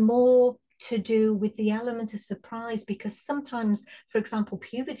it's more to do with the element of surprise, because sometimes, for example,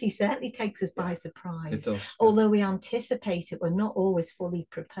 puberty certainly takes us by surprise. It does, although we anticipate it, we're not always fully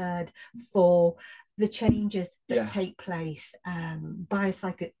prepared for the changes that take place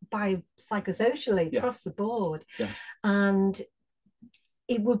psychosocially across the board. And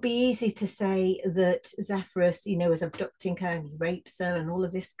it would be easy to say that Zephyrus, is abducting her and he rapes her and all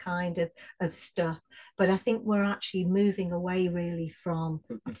of this kind of stuff. But I think we're actually moving away really from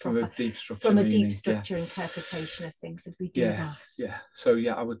a deep structure, interpretation of things if we do that. Yeah. So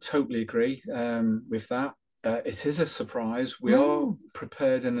I would totally agree with that. It is a surprise. We are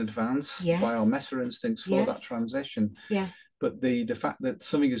prepared in advance by our meta instincts for that transition. But the fact that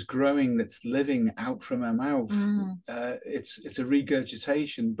something is growing, that's living out from our mouth, it's a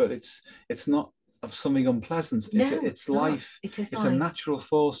regurgitation, but it's not of something unpleasant. It's life. It's a natural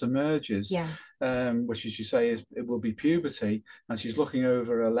force emerges, which, as you say, it will be puberty, and she's looking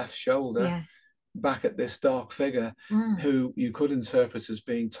over her left shoulder. Back at this dark figure who you could interpret as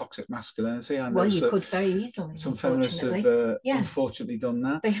being toxic masculinity. I know you could very easily. Some feminists have unfortunately done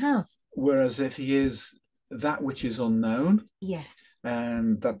that. They have. Whereas if he is that which is unknown,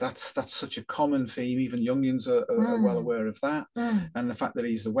 and that's such a common theme. Even Jungians are well aware of that, and the fact that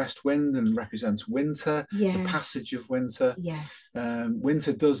he's the west wind and represents winter, the passage of winter.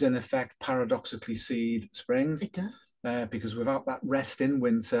 Winter does in effect paradoxically seed spring. It does. Because without that rest in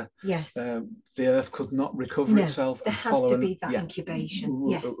winter, the earth could not recover itself. There has to be that incubation.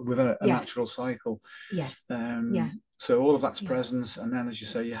 With a natural cycle. So all of that's presence, and then, as you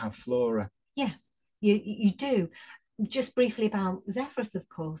say, you have flora. You do. Just briefly about Zephyrus, of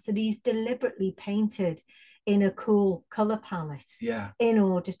course, that he's deliberately painted in a cool color palette in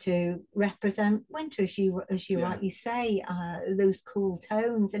order to represent winter, as you rightly say, those cool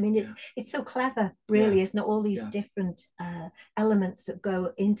tones. I mean, it's so clever, really, isn't it? All these different elements that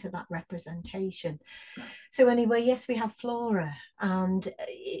go into that representation. So anyway, yes, we have flora, and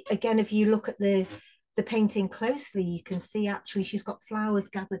again, if you look at the painting closely, you can see actually she's got flowers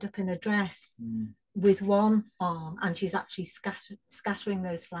gathered up in a dress with one arm, and she's actually scattering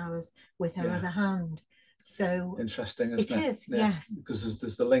those flowers with her other hand. So interesting, isn't it? It is, yes. Because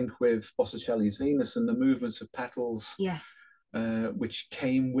there's the link with Botticelli's Venus and the movements of petals, which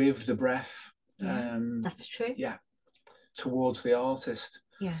came with the breath. That's true. Towards the artist.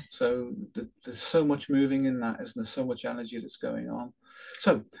 So there's so much moving in that, isn't there? So much energy that's going on.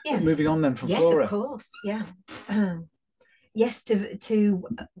 So moving on then from flora. Yes, of course. Yes, to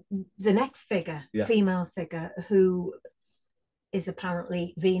the next figure, female figure, who is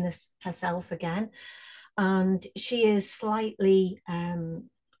apparently Venus herself again. And she is slightly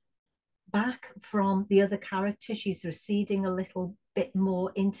back from the other character. She's receding a little bit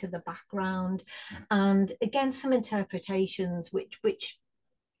more into the background. And again, some interpretations which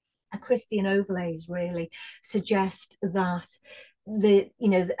are Christian overlays really suggest that a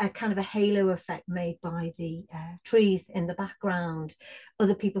kind of a halo effect made by the trees in the background.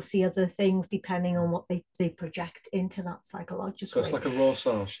 Other people see other things depending on what they project into that psychologically. So it's like a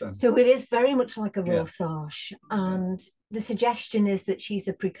rorschach then. So it is very much like a rorschach. And the suggestion is that she's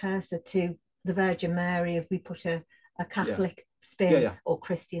a precursor to the Virgin Mary if we put a Catholic spin or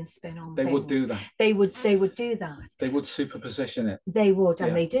Christian spin on things. Would do that. They would do that. They would superposition it. They would,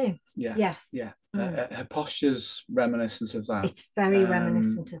 and they do. Yes. Her posture's reminiscent of that. It's very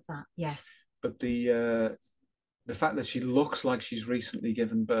reminiscent of that. Yes. But the fact that she looks like she's recently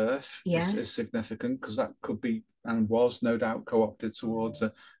given birth is significant, because that could be and was no doubt co-opted towards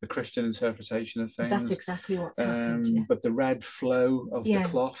a Christian interpretation of things. That's exactly what's happened. But the red flow of the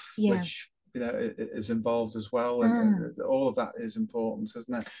cloth, which is involved as well, and all of that is important,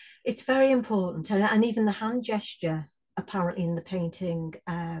 isn't it? It's very important, and even the hand gesture apparently in the painting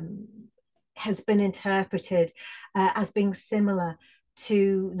has been interpreted as being similar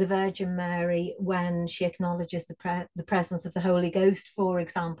to the Virgin Mary when she acknowledges the presence of the Holy Ghost, for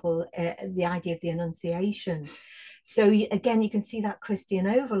example, the idea of the Annunciation. So again, you can see that Christian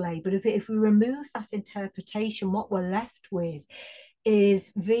overlay, but if we remove that interpretation, what we're left with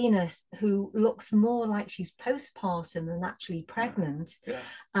is Venus, who looks more like she's postpartum than actually pregnant.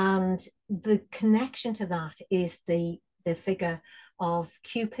 And the connection to that is the figure of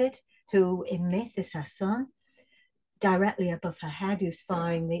Cupid, who in myth is her son, directly above her head, who's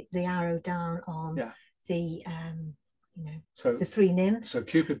firing the arrow down on the the three nymphs. So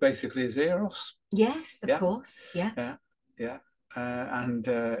Cupid basically is Eros. Yes, of course.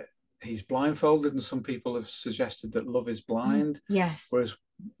 he's blindfolded, and some people have suggested that love is blind. Yes. Whereas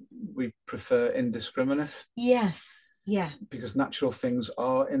we prefer indiscriminate. Yes. Yeah. Because natural things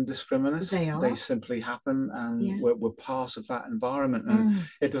are indiscriminate. They are. They simply happen, and we're part of that environment. And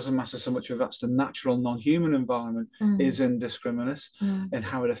it doesn't matter so much if that's the natural non-human environment is indiscriminate in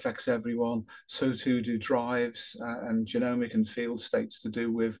how it affects everyone. So too do drives and genomic and field states to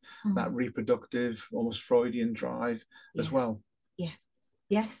do with that reproductive, almost Freudian drive as well. Yeah.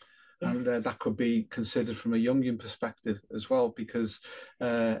 Yes. And that could be considered from a Jungian perspective as well, because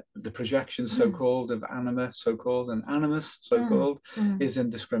the projection, so-called, of anima, so-called, and animus, so-called, is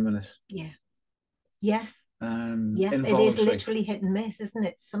indiscriminate. Yeah. Yes. Yeah, it is literally hit and miss, isn't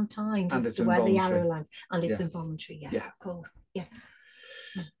it? Sometimes and as to where the arrow lands, and it's involuntary. Yes, of course. Yeah.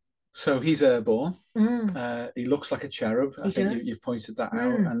 So he's airborne. He looks like a cherub. I think you've pointed that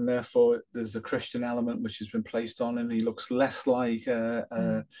out, and therefore there's a Christian element which has been placed on him. He looks less like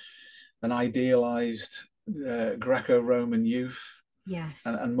an idealized Greco-Roman youth,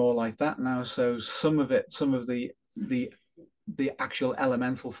 and more like that now. So some of the actual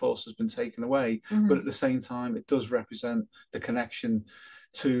elemental force has been taken away, but at the same time it does represent the connection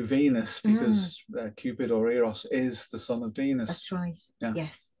to Venus, because Cupid, or Eros, is the son of Venus. That's right. Yeah.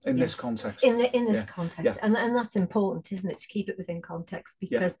 Yes. In this context. In this context, and that's important, isn't it, to keep it within context,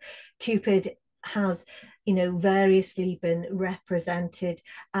 because Cupid has, variously been represented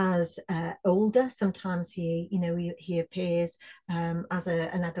as older. Sometimes he appears as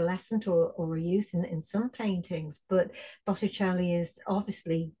an adolescent or a youth in some paintings, but Botticelli is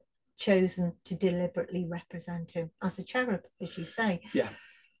obviously chosen to deliberately represent him as a cherub, as you say.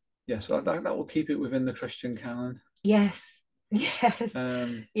 So that will keep it within the Christian canon. Yes,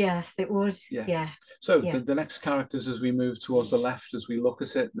 it would. So the next characters, as we move towards the left, as we look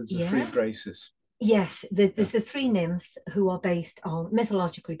at it, there's the three graces. Yes, there's the three nymphs who are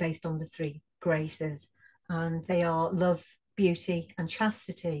mythologically based on the three graces, and they are love, beauty, and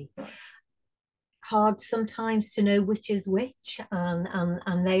chastity. Hard sometimes to know which is which,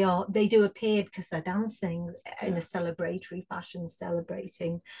 and they do appear, because they're dancing in a celebratory fashion,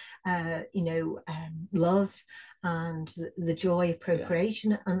 celebrating love and the joy of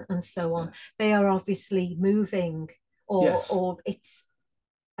procreation and so on. They are obviously moving, or it's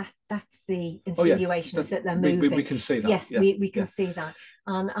that's the insinuation, is that they're moving. We can see that. Yes, we can see that.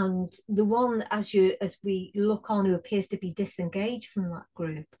 And the one, as we look on, who appears to be disengaged from that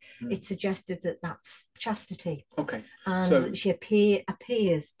group, it's suggested that that's chastity. Okay. And so she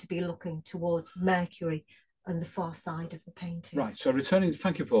appears to be looking towards Mercury on the far side of the painting. Right. So returning,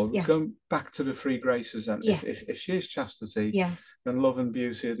 thank you, Paul. Going back to the three graces, then, if she is chastity, then love and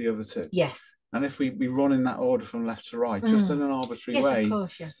beauty are the other two. Yes. And if we run in that order from left to right, just in an arbitrary way, of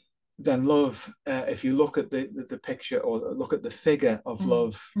course, then love, if you look at the picture, or look at the figure of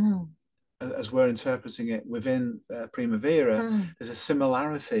love, as we're interpreting it within Primavera, there's a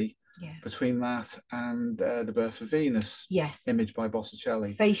similarity between that and the Birth of Venus, image by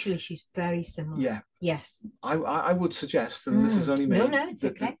Botticelli. Facially, she's very similar. Yes. I would suggest, and this is only me, it's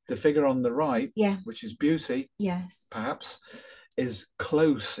okay. The figure on the right, which is beauty, perhaps, is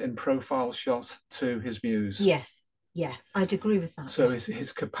close in profile shot to his muse. Yes, I'd agree with that. So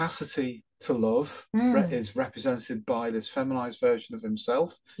his capacity to love is represented by this feminized version of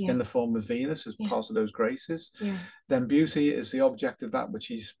himself in the form of Venus as part of those graces. Then beauty is the object of that which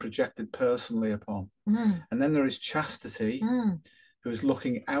he's projected personally upon. And then there is chastity, who is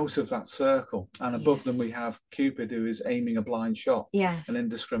looking out of that circle. And above them we have Cupid, who is aiming a blind shot, an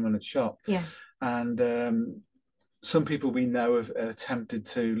indiscriminate shot. And some people we know have attempted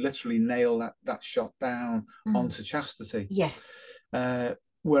to literally nail that shot down onto chastity.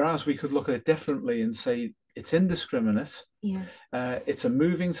 Whereas we could look at it differently and say it's indiscriminate. It's a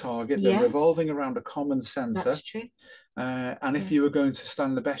moving target. They're revolving around a common center. That's true. And if you were going to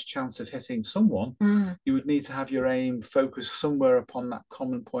stand the best chance of hitting someone, you would need to have your aim focused somewhere upon that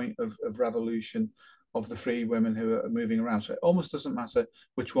common point of revolution of the three women who are moving around. So it almost doesn't matter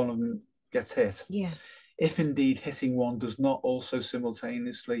which one of them gets hit. If indeed hitting one does not also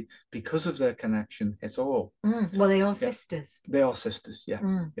simultaneously, because of their connection, hit all. Well, they are sisters. They are sisters,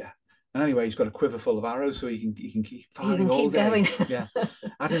 And anyway, he's got a quiver full of arrows, so he can keep firing all day. Going.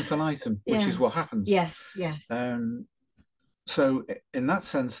 Ad infinitum, which is what happens. Yes. So in that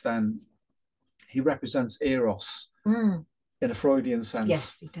sense, then, he represents Eros in a Freudian sense.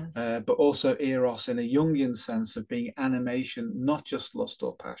 Yes, he does. But also Eros in a Jungian sense of being animation, not just lust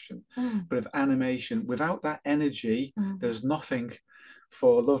or passion, but of animation. Without that energy, there's nothing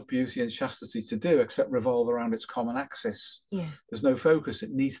for love, beauty, and chastity to do except revolve around its common axis. There's no focus.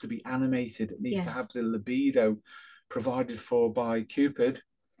 It needs to be animated. It needs to have the libido provided for by Cupid,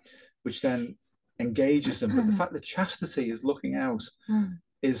 which then engages them. But the fact that chastity is looking out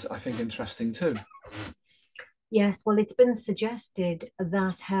is, I think, interesting too. Yes, well, it's been suggested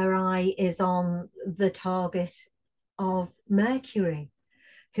that her eye is on the target of Mercury,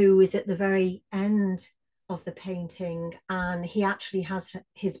 who is at the very end of the painting, and he actually has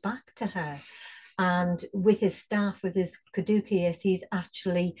his back to her. And with his staff, with his caduceus, he's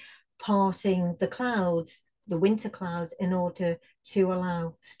actually parting the clouds, the winter clouds, in order to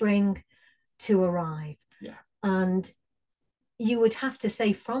allow spring to arrive. Yeah. And you would have to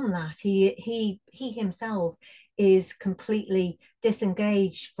say from that, he himself is completely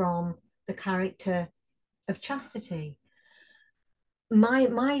disengaged from the character of chastity.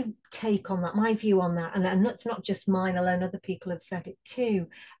 My take on that, my view on that, and it's not just mine alone, other people have said it too,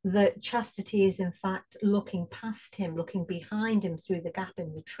 that chastity is in fact looking past him, looking behind him through the gap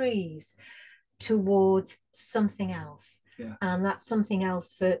in the trees towards something else. Yeah. And that something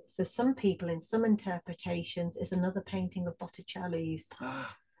else for some people in some interpretations is another painting of Botticelli's,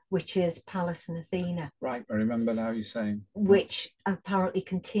 which is Pallas and Athena. Right, I remember now you're saying. Which apparently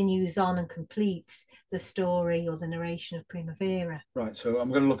continues on and completes the story or the narration of Primavera. Right, so I'm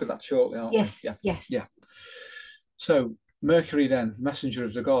going to look at that shortly, aren't yes, we? Yeah. Yes. Yeah. So Mercury then, messenger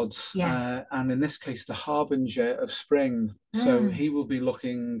of the gods, yes. And in this case, the harbinger of spring. So he will be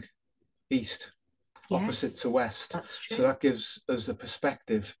looking east, opposite to west. That's true. So that gives us a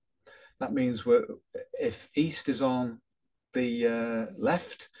perspective. That means if east is on the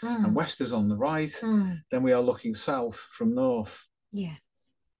left and west is on the right, then we are looking south from north. Yeah.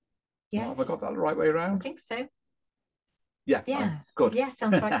 Yes. Have I got that the right way around? I think so. Yeah. Yeah. Good. Yeah,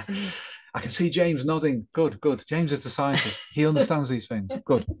 sounds right to me. I can see James nodding. Good. James is the scientist. He understands these things.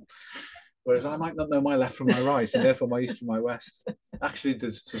 Good. Whereas I might not know my left from my right, and therefore my east from my west. Actually,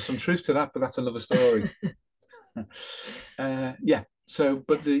 there's some truth to that, but that's another story. Yeah. So,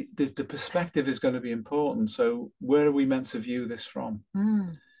 but the perspective is going to be important. So where are we meant to view this from?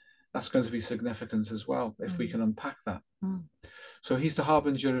 That's going to be significant as well, if we can unpack that. So he's the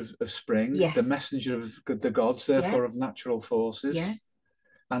harbinger of spring, the messenger of the gods, therefore of natural forces. Yes.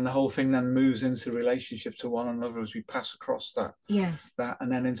 And the whole thing then moves into relationship to one another as we pass across that. Yes. That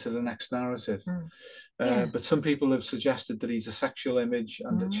and then into the next narrative. But some people have suggested that he's a sexual image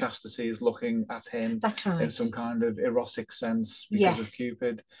and that chastity is looking at him in some kind of erotic sense because of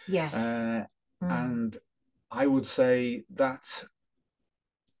Cupid. Yes. And I would say that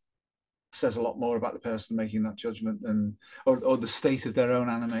says a lot more about the person making that judgment than or the state of their own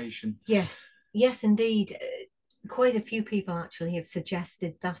animation. Yes. Yes, indeed. Quite a few people actually have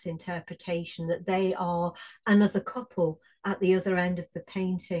suggested that interpretation, that they are another couple at the other end of the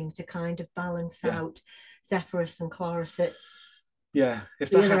painting to kind of balance out Zephyrus and Chloris at if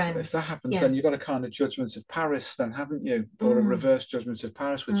that happens, then you've got a kind of judgment of Paris then, haven't you? Or a reverse judgment of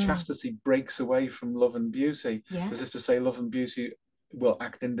Paris, where chastity breaks away from love and beauty, as if to say love and beauty will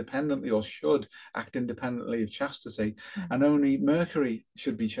act independently or should act independently of chastity, and only Mercury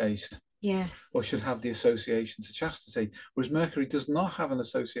should be chaste. Yes. Or should have the association to chastity, whereas Mercury does not have an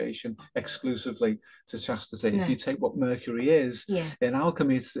association exclusively to chastity. If you take what Mercury is in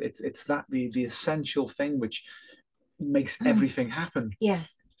alchemy, it's that the essential thing which makes everything happen.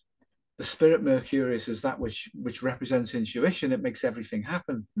 Yes. The spirit Mercurius is that which represents intuition. It makes everything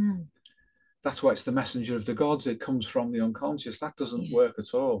happen. That's why it's the messenger of the gods. It comes from the unconscious. That doesn't work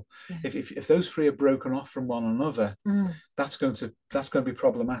at all. If those three are broken off from one another, that's going to be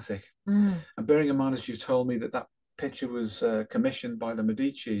problematic. And bearing in mind, as you told me, that picture was commissioned by the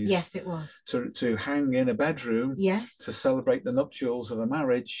Medicis. Yes, it was. To hang in a bedroom. Yes. To celebrate the nuptials of a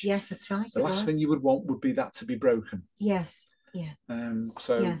marriage. Yes, that's right. The last thing you would want would be that to be broken. Yes. Yeah.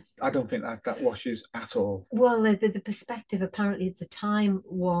 I don't think that washes at all. Well, the perspective apparently at the time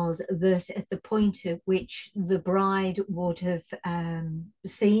was that at the point at which the bride would have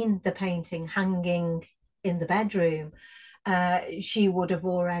seen the painting hanging in the bedroom, she would have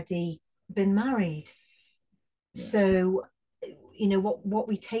already been married. So, you know, what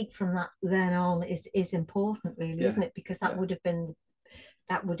we take from that then on is important, really, isn't it? Because that would have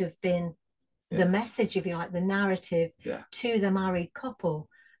been the message, if you like, the narrative to the married couple,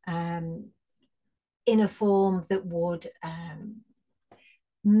 in a form that would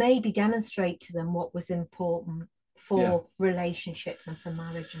maybe demonstrate to them what was important for relationships and for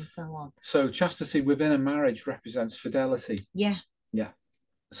marriage and so on. So chastity within a marriage represents fidelity. Yeah.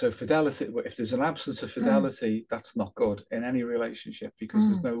 So fidelity, if there's an absence of fidelity, that's not good in any relationship, because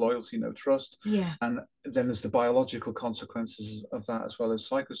there's no loyalty, no trust. And then there's the biological consequences of that, as well as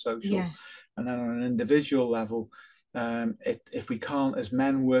psychosocial. And then on an individual level, if we can't, as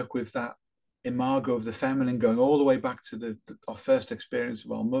men, work with that imago of the feminine, going all the way back to our first experience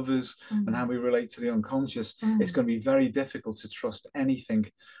of our mothers and how we relate to the unconscious, it's going to be very difficult to trust anything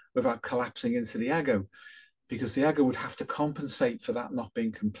without collapsing into the ego, because the ego would have to compensate for that not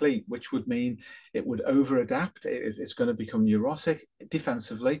being complete, which would mean it would over-adapt. It's going to become neurotic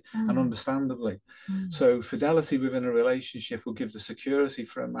defensively and understandably. So fidelity within a relationship will give the security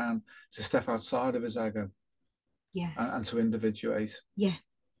for a man to step outside of his ego. Yes. And to individuate. Yeah.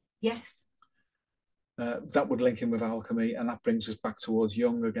 Yes. That would link in with alchemy, and that brings us back towards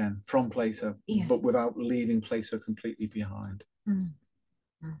Jung again, from Plato, but without leaving Plato completely behind.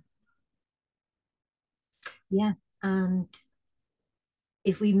 Yeah, and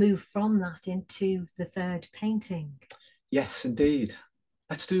if we move from that into the third painting. Yes, indeed.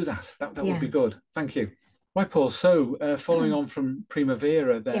 Let's do that. That would be good. Thank you. Right, Paul. So following on from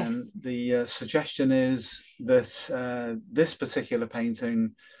Primavera, then the suggestion is that this particular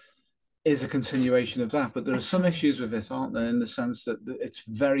painting is a continuation of that, but there are some issues with it, aren't there, in the sense that it's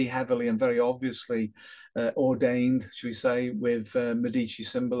very heavily and very obviously ordained, should we say, with Medici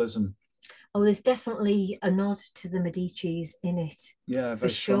symbolism. Oh, there's definitely a nod to the Medicis in it. Yeah, very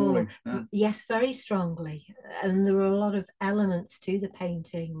strongly. Yeah. Yes, very strongly. And there are a lot of elements to the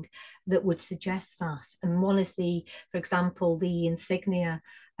painting that would suggest that. And one is for example, the insignia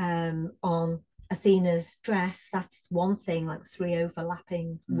on Athena's dress. That's one thing, like 3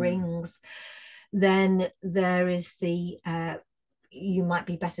 overlapping rings. Then there is you might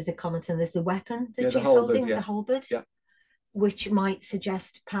be better to comment on this, the weapon that she's holding, the halberd. Yeah. Which might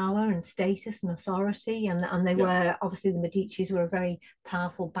suggest power and status and authority, and they were obviously, the Medicis were a very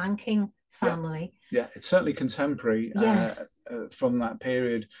powerful banking family. Yeah, it's certainly contemporary from that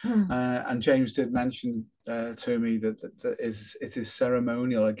period. And James did mention to me that it is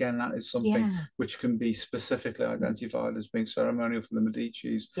ceremonial. Again, that is something which can be specifically identified as being ceremonial for the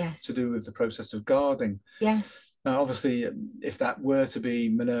Medicis, to do with the process of guarding. Yes. Now, obviously, if that were to be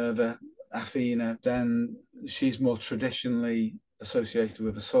Minerva, Athena, then she's more traditionally associated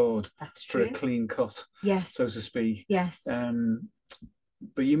with a sword. That's true. For a clean cut, so to speak. Yes.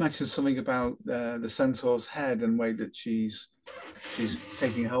 But you mentioned something about the centaur's head and the way that she's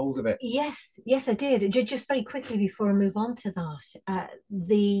taking hold of it. Yes, I did. Just very quickly before I move on to that,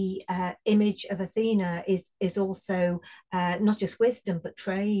 the image of Athena is also not just wisdom but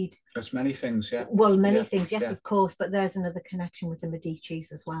trade. There's many things, Well, many things, yes, of course. But there's another connection with the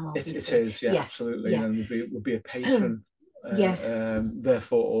Medicis as well. It is, absolutely. And would be a patron.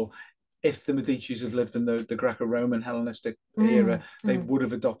 Therefore, if the Medicis had lived in the Greco-Roman Hellenistic era, they would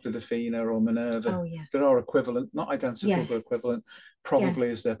have adopted Athena or Minerva. Oh, yeah. That are equivalent, not identical, but equivalent,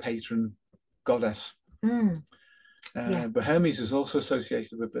 probably as their patron goddess. But Hermes is also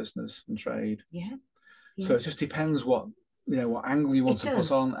associated with business and trade. So it just depends what angle you want to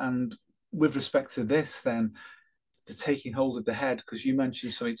put on. And with respect to this, then, the taking hold of the head, because you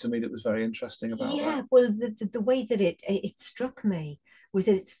mentioned something to me that was very interesting about that. Well, the way that it struck me was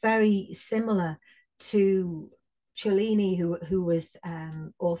that it's very similar to Cellini, who was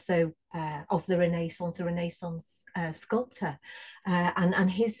also of the Renaissance, a Renaissance sculptor, and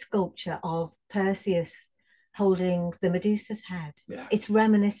his sculpture of Perseus holding the Medusa's head. It's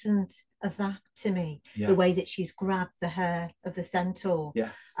reminiscent of that to me, the way that she's grabbed the hair of the centaur,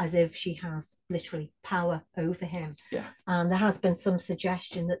 as if she has literally power over him. And there has been some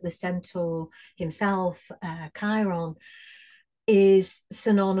suggestion that the centaur himself, Chiron, is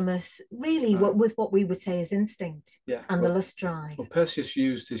synonymous really with what we would say is instinct and the lustri. Well, Perseus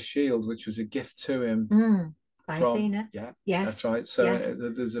used his shield, which was a gift to him by Athena. Yes, that's right. So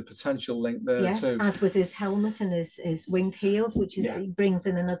there's a potential link there too. As was his helmet and his winged heels, which brings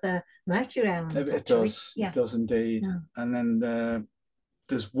in another Mercury element. It does indeed. And then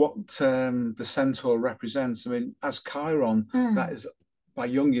there's what the centaur represents. I mean, as Chiron, that is by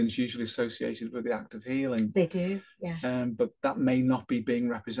Jungians usually associated with the act of healing. They do, yes. But that may not be being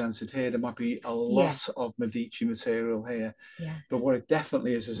represented here. There might be a lot of Medici material here. But what it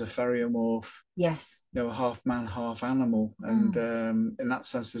definitely is a theriomorph. Yes. A half man, half animal. And in that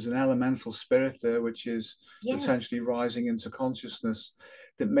sense, there's an elemental spirit there, which is potentially rising into consciousness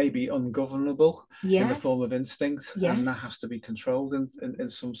that may be ungovernable in the form of instinct. And that has to be controlled in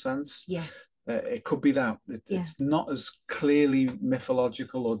some sense. It could be that. It's not as clearly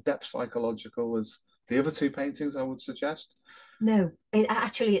mythological or depth psychological as the other two paintings, I would suggest. No,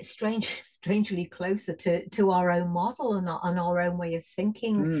 it's strangely closer to our own model and our own way of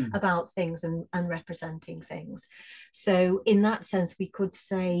thinking about things and representing things. So in that sense, we could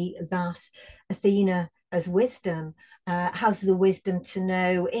say that Athena, as wisdom, has the wisdom to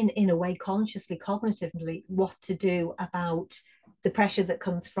know in a way consciously, cognitively, what to do about the pressure that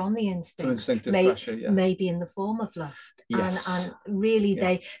comes from the instinct, instinctive pressure, yeah, may be in the form of lust. Yes. And really,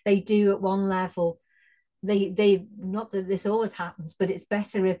 Yeah. they do at one level. They not that this always happens, but it's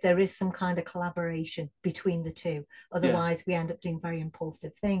better if there is some kind of collaboration between the two. Otherwise, we end up doing very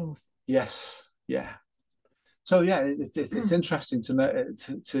impulsive things. Yes. Yeah. So yeah, it's interesting to know,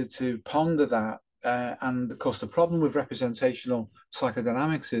 to ponder that. And of course, the problem with representational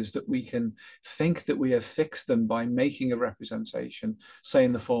psychodynamics is that we can think that we have fixed them by making a representation, say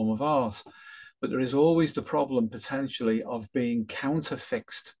in the form of art, but there is always the problem potentially of being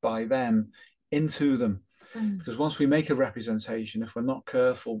counterfixed by them into them. Because once we make a representation, if we're not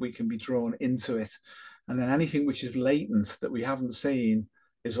careful, we can be drawn into it. And then anything which is latent that we haven't seen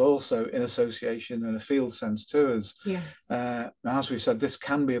is also in association in a field sense to us. Yes. As we said, this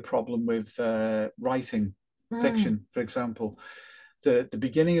can be a problem with writing fiction, for example. The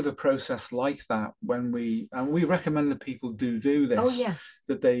beginning of a process like that, when we recommend that people do this, oh yes,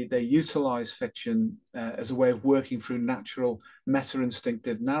 that they utilize fiction as a way of working through natural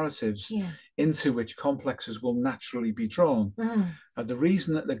meta-instinctive narratives into which complexes will naturally be drawn. The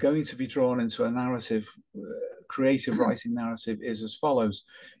reason that they're going to be drawn into a narrative, creative writing narrative, is as follows.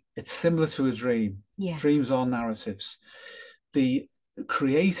 It's similar to a dream. Dreams are narratives. The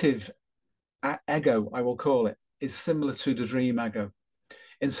creative ego, I will call it, is similar to the dream ego,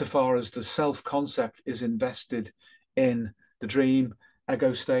 insofar as the self-concept is invested in the dream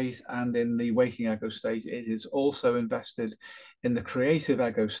ego state and in the waking ego state. It is also invested in the creative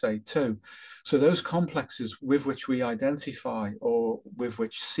ego state too. So those complexes with which we identify, or with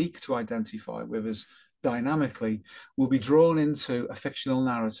which seek to identify with us dynamically, will be drawn into a fictional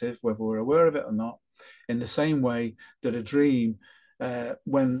narrative, whether we're aware of it or not, in the same way that a dream,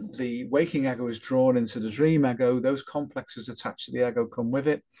 when the waking ego is drawn into the dream ego, those complexes attached to the ego come with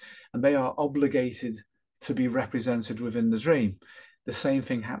it, and they are obligated to be represented within the dream. The same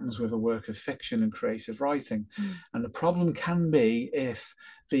thing happens with a work of fiction and creative writing. And the problem can be if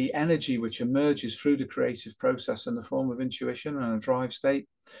the energy which emerges through the creative process in the form of intuition and a drive state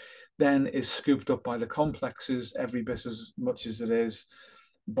then is scooped up by the complexes every bit as much as it is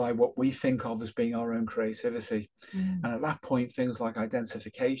by what we think of as being our own creativity. And at that point, things like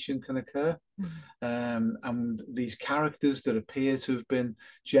identification can occur. And these characters that appear to have been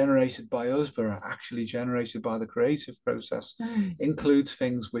generated by us but are actually generated by the creative process includes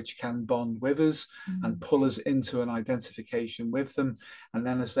things which can bond with us and pull us into an identification with them. And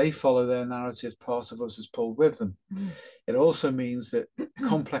then as they follow their narrative, part of us is pulled with them. It also means that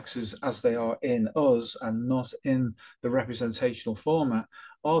complexes, as they are in us and not in the representational format,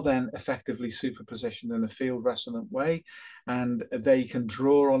 are then effectively superpositioned in a field resonant way, and they can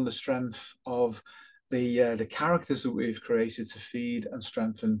draw on the strength of the characters that we've created to feed and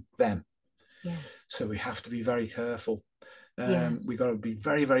strengthen them. So we have to be very careful. We've got to be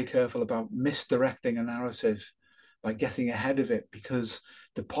very, very careful about misdirecting a narrative by getting ahead of it, because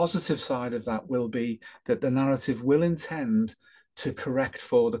the positive side of that will be that the narrative will intend to correct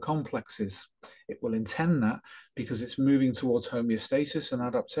for the complexes. It will intend that because it's moving towards homeostasis and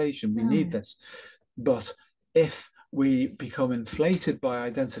adaptation. We need this. But if we become inflated by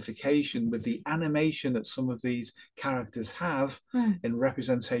identification with the animation that some of these characters have in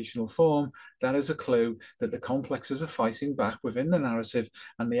representational form, that is a clue that the complexes are fighting back within the narrative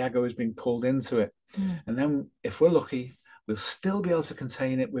and the ego is being pulled into it. And then if we're lucky, we'll still be able to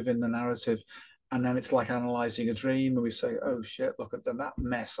contain it within the narrative. And then it's like analyzing a dream, and we say, oh shit, look at that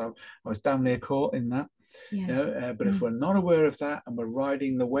mess. I was damn near caught in that. You know, but if we're not aware of that and we're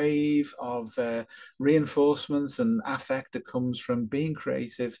riding the wave of reinforcements and affect that comes from being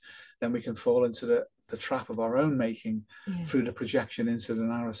creative, then we can fall into the trap of our own making through the projection into the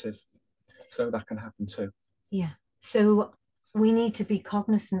narrative. So that can happen too. So we need to be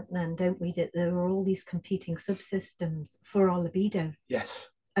cognizant then, don't we, that there are all these competing subsystems for our libido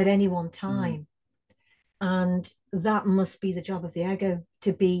at any one time. And that must be the job of the ego,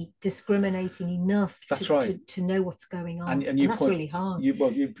 to be discriminating enough to know what's going on. And that's really hard.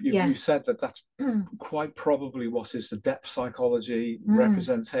 You said that that's quite probably what is the depth psychology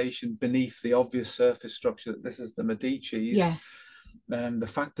representation beneath the obvious surface structure that this is the Medicis. The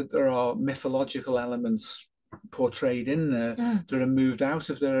fact that there are mythological elements portrayed in there that are moved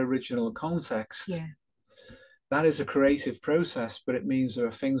out of their original context. That is a creative process, but it means there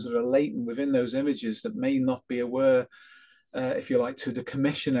are things that are latent within those images that may not be aware, if you like, to the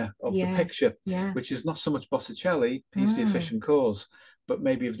commissioner of the picture, which is not so much Botticelli, he's the efficient cause, but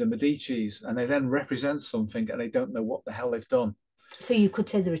maybe of the Medicis, and they then represent something and they don't know what the hell they've done. So you could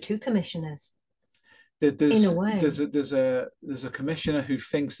say there are two commissioners. in a way. There's a commissioner who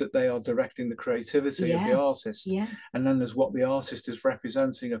thinks that they are directing the creativity of the artist, and then there's what the artist is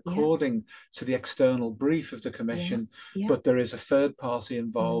representing according to the external brief of the commission. But there is a third party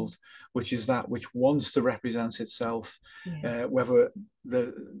involved, which is that which wants to represent itself, whether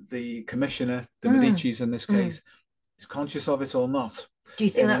the commissioner, the Medicis in this case, is conscious of it or not. Do you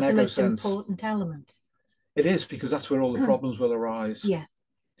think that's the most important element? It is, because that's where all the problems will arise. Yeah.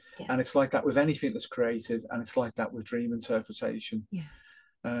 And it's like that with anything that's creative, and it's like that with dream interpretation.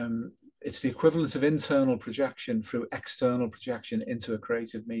 It's the equivalent of internal projection through external projection into a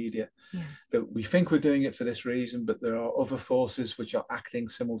creative media. That we think we're doing it for this reason, but there are other forces which are acting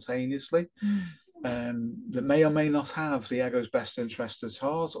simultaneously, that may or may not have the ego's best interest at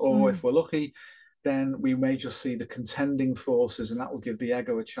heart, or if we're lucky, then we may just see the contending forces, and that will give the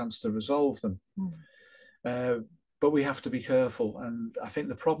ego a chance to resolve them. But we have to be careful. And I think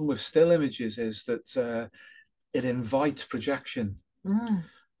the problem with still images is that it invites projection.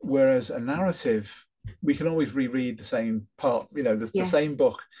 Whereas a narrative, we can always reread the same part, the same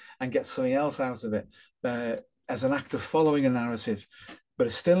book, and get something else out of it as an act of following a narrative. But a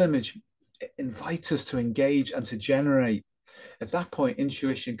still image invites us to engage and to generate. At that point,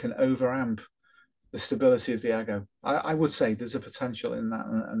 intuition can overamp the stability of the ego. I would say there's a potential in that,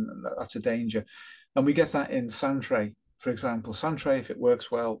 and that's a danger. And we get that in Santre, for example. Santre, if it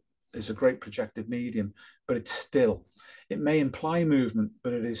works well, is a great projective medium, but it's still. It may imply movement,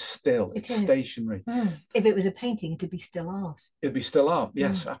 but it is still. It's stationary. If it was a painting, it'd be still art. It'd be still art,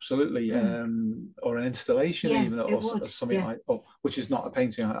 yes, absolutely. Or an installation, even, or something like, which is not a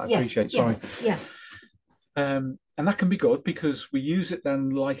painting. I appreciate. Sorry. And that can be good, because we use it then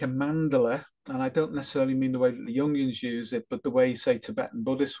like a mandala. And I don't necessarily mean the way that the Jungians use it, but the way, say, Tibetan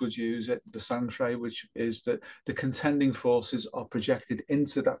Buddhists would use it, the Santre, which is that the contending forces are projected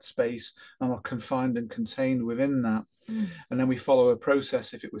into that space and are confined and contained within that. And then we follow a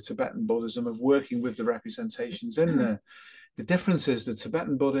process, if it were Tibetan Buddhism, of working with the representations in there. The difference is the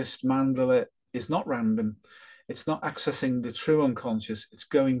Tibetan Buddhist mandala is not random. It's not accessing the true unconscious. It's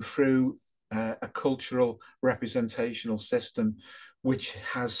going through a cultural representational system which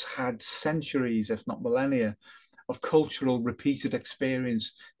has had centuries, if not millennia, of cultural repeated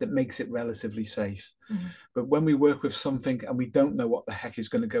experience that makes it relatively safe. But when we work with something and we don't know what the heck is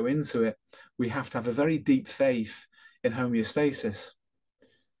going to go into it, we have to have a very deep faith in homeostasis.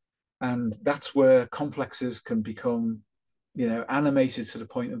 And that's where complexes can become, animated to the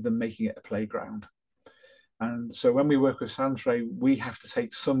point of them making it a playground. And so when we work with Santre, we have to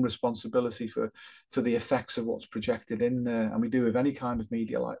take some responsibility for the effects of what's projected in there. And we do with any kind of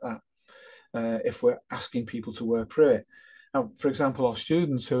media like that, if we're asking people to work through it. Now, for example, our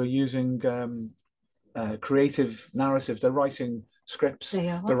students who are using creative narrative, they're writing scripts,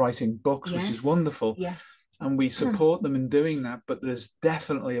 they're writing books, which is wonderful. And we support them in doing that. But there's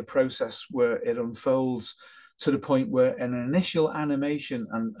definitely a process where it unfolds to the point where an initial animation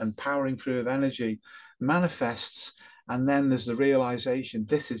and powering through of energy manifests, and then there's the realization,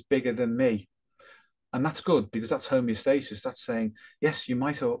 this is bigger than me. And that's good, because that's homeostasis. That's saying, yes, you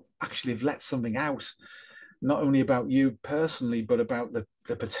might actually have let something out, not only about you personally, but about the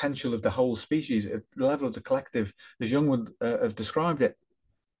potential of the whole species, at the level of the collective, as Jung would have described it.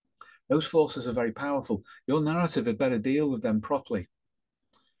 Those forces are very powerful. Your narrative had better deal with them properly.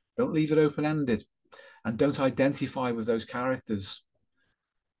 Don't leave it open-ended, and don't identify with those characters,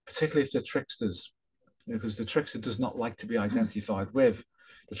 particularly if they're tricksters. Because the trickster does not like to be identified with.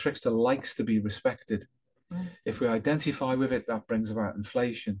 The trickster likes to be respected. If we identify with it, that brings about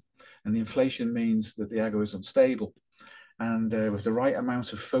inflation. And the inflation means that the ego is unstable. And with the right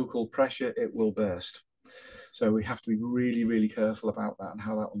amount of focal pressure, it will burst. So we have to be really, really careful about that and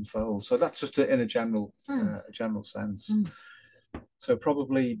how that unfolds. So that's just in a general sense. So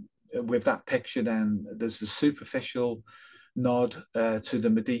probably with that picture then, there's the superficial nod to the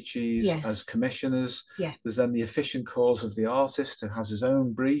Medicis as commissioners. There's then the efficient cause of the artist who has his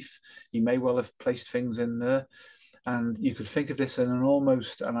own brief. He may well have placed things in there. And you could think of this in an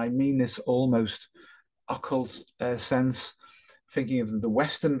almost, and I mean this almost, occult sense, thinking of the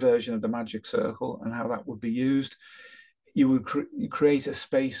Western version of the magic circle and how that would be used. You would create a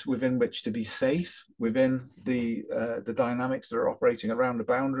space within which to be safe within the dynamics that are operating around the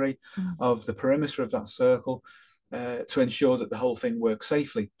boundary of the perimeter of that circle, to ensure that the whole thing works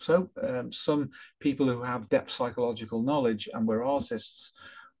safely. So some people who have depth psychological knowledge and were artists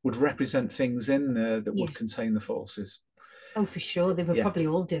would represent things in there that would contain the forces. Oh, for sure. They were probably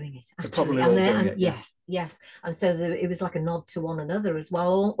all doing it, actually. They're probably all doing it, yes. And so it was like a nod to one another as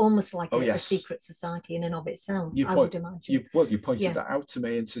well, almost like a secret society in and of itself, I would imagine. You pointed that out to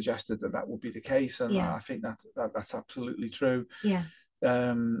me and suggested that would be the case, and I think that's absolutely true. Yeah.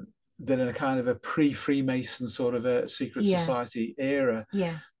 That in a kind of a pre-Freemason sort of a secret society era,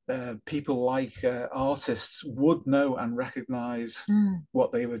 people like artists would know and recognize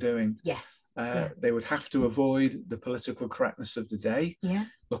what they were doing. Yes. They would have to avoid the political correctness of the day. Yeah.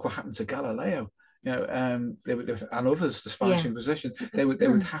 Look what happened to Galileo. You know, they would, and others, the Spanish Inquisition. They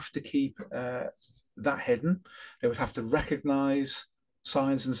would have to keep that hidden. They would have to recognize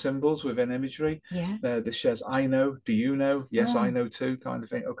signs and symbols within imagery. Yeah. This says, I know, do you know? Yes, I know too, kind of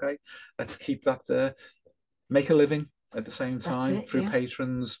thing. Okay, let's keep that there. Make a living at the same time through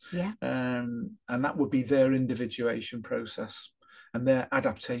patrons. Yeah. And that would be their individuation process and their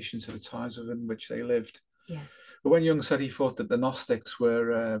adaptation to the times within which they lived. Yeah. But when Jung said he thought that the Gnostics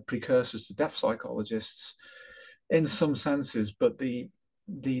were precursors to depth psychologists, in some senses, but the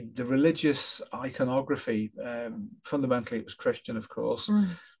religious iconography, fundamentally it was Christian, of course,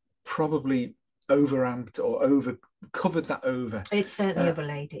 probably overamped or covered that over. It certainly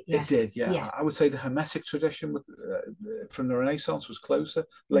overlaid it. Yes. It did, yeah. I would say the Hermetic tradition from the Renaissance was closer,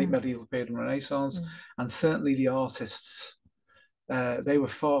 late medieval period and Renaissance, and certainly the artists, they were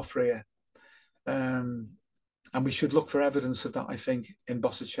far freer. And we should look for evidence of that, I think, in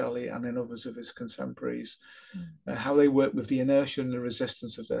Botticelli and in others of his contemporaries, how they worked with the inertia and the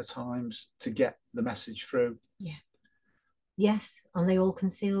resistance of their times to get the message through. Yeah. Yes, and they all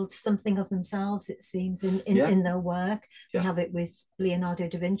concealed something of themselves, it seems, in their work. We have it with Leonardo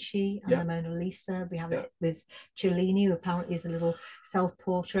da Vinci and the Mona Lisa. We have it with Cellini, who apparently is a little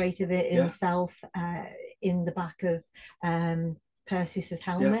self-portrait of it himself in the back of Perseus's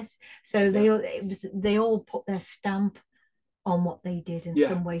helmet. So they all put their stamp on what they did in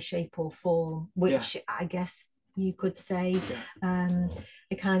some way, shape, or form, which I guess you could say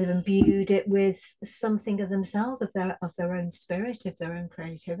they kind of imbued it with something of themselves, of their own spirit, of their own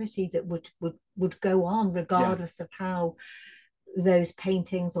creativity that would go on regardless of how those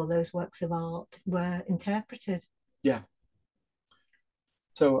paintings or those works of art were interpreted.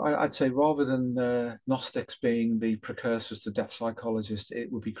 So I'd say rather than Gnostics being the precursors to depth psychologists, it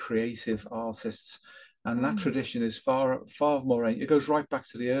would be creative artists. And that tradition is far more, it goes right back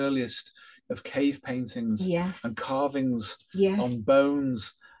to the earliest of cave paintings and carvings on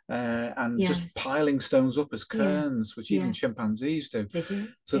bones and just piling stones up as cairns, which even chimpanzees do. They do.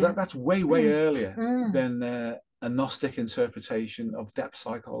 So that's way earlier than a Gnostic interpretation of depth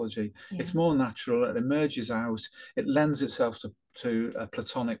psychology. It's more natural. It emerges out. It lends itself to a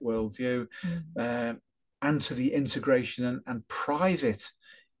Platonic worldview and to the integration and private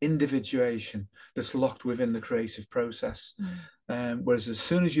individuation that's locked within the creative process. Whereas as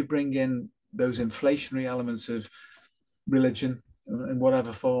soon as you bring in those inflationary elements of religion in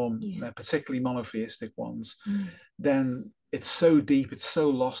whatever form, particularly monotheistic ones, then it's so deep, it's so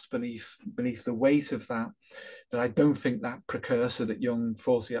lost beneath the weight of that I don't think that precursor that Jung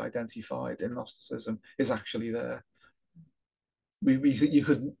thought he identified in Gnosticism is actually there. You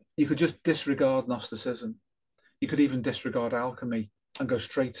could just disregard Gnosticism. You could even disregard alchemy and go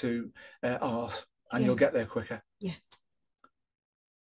straight to art, and you'll get there quicker. Yeah.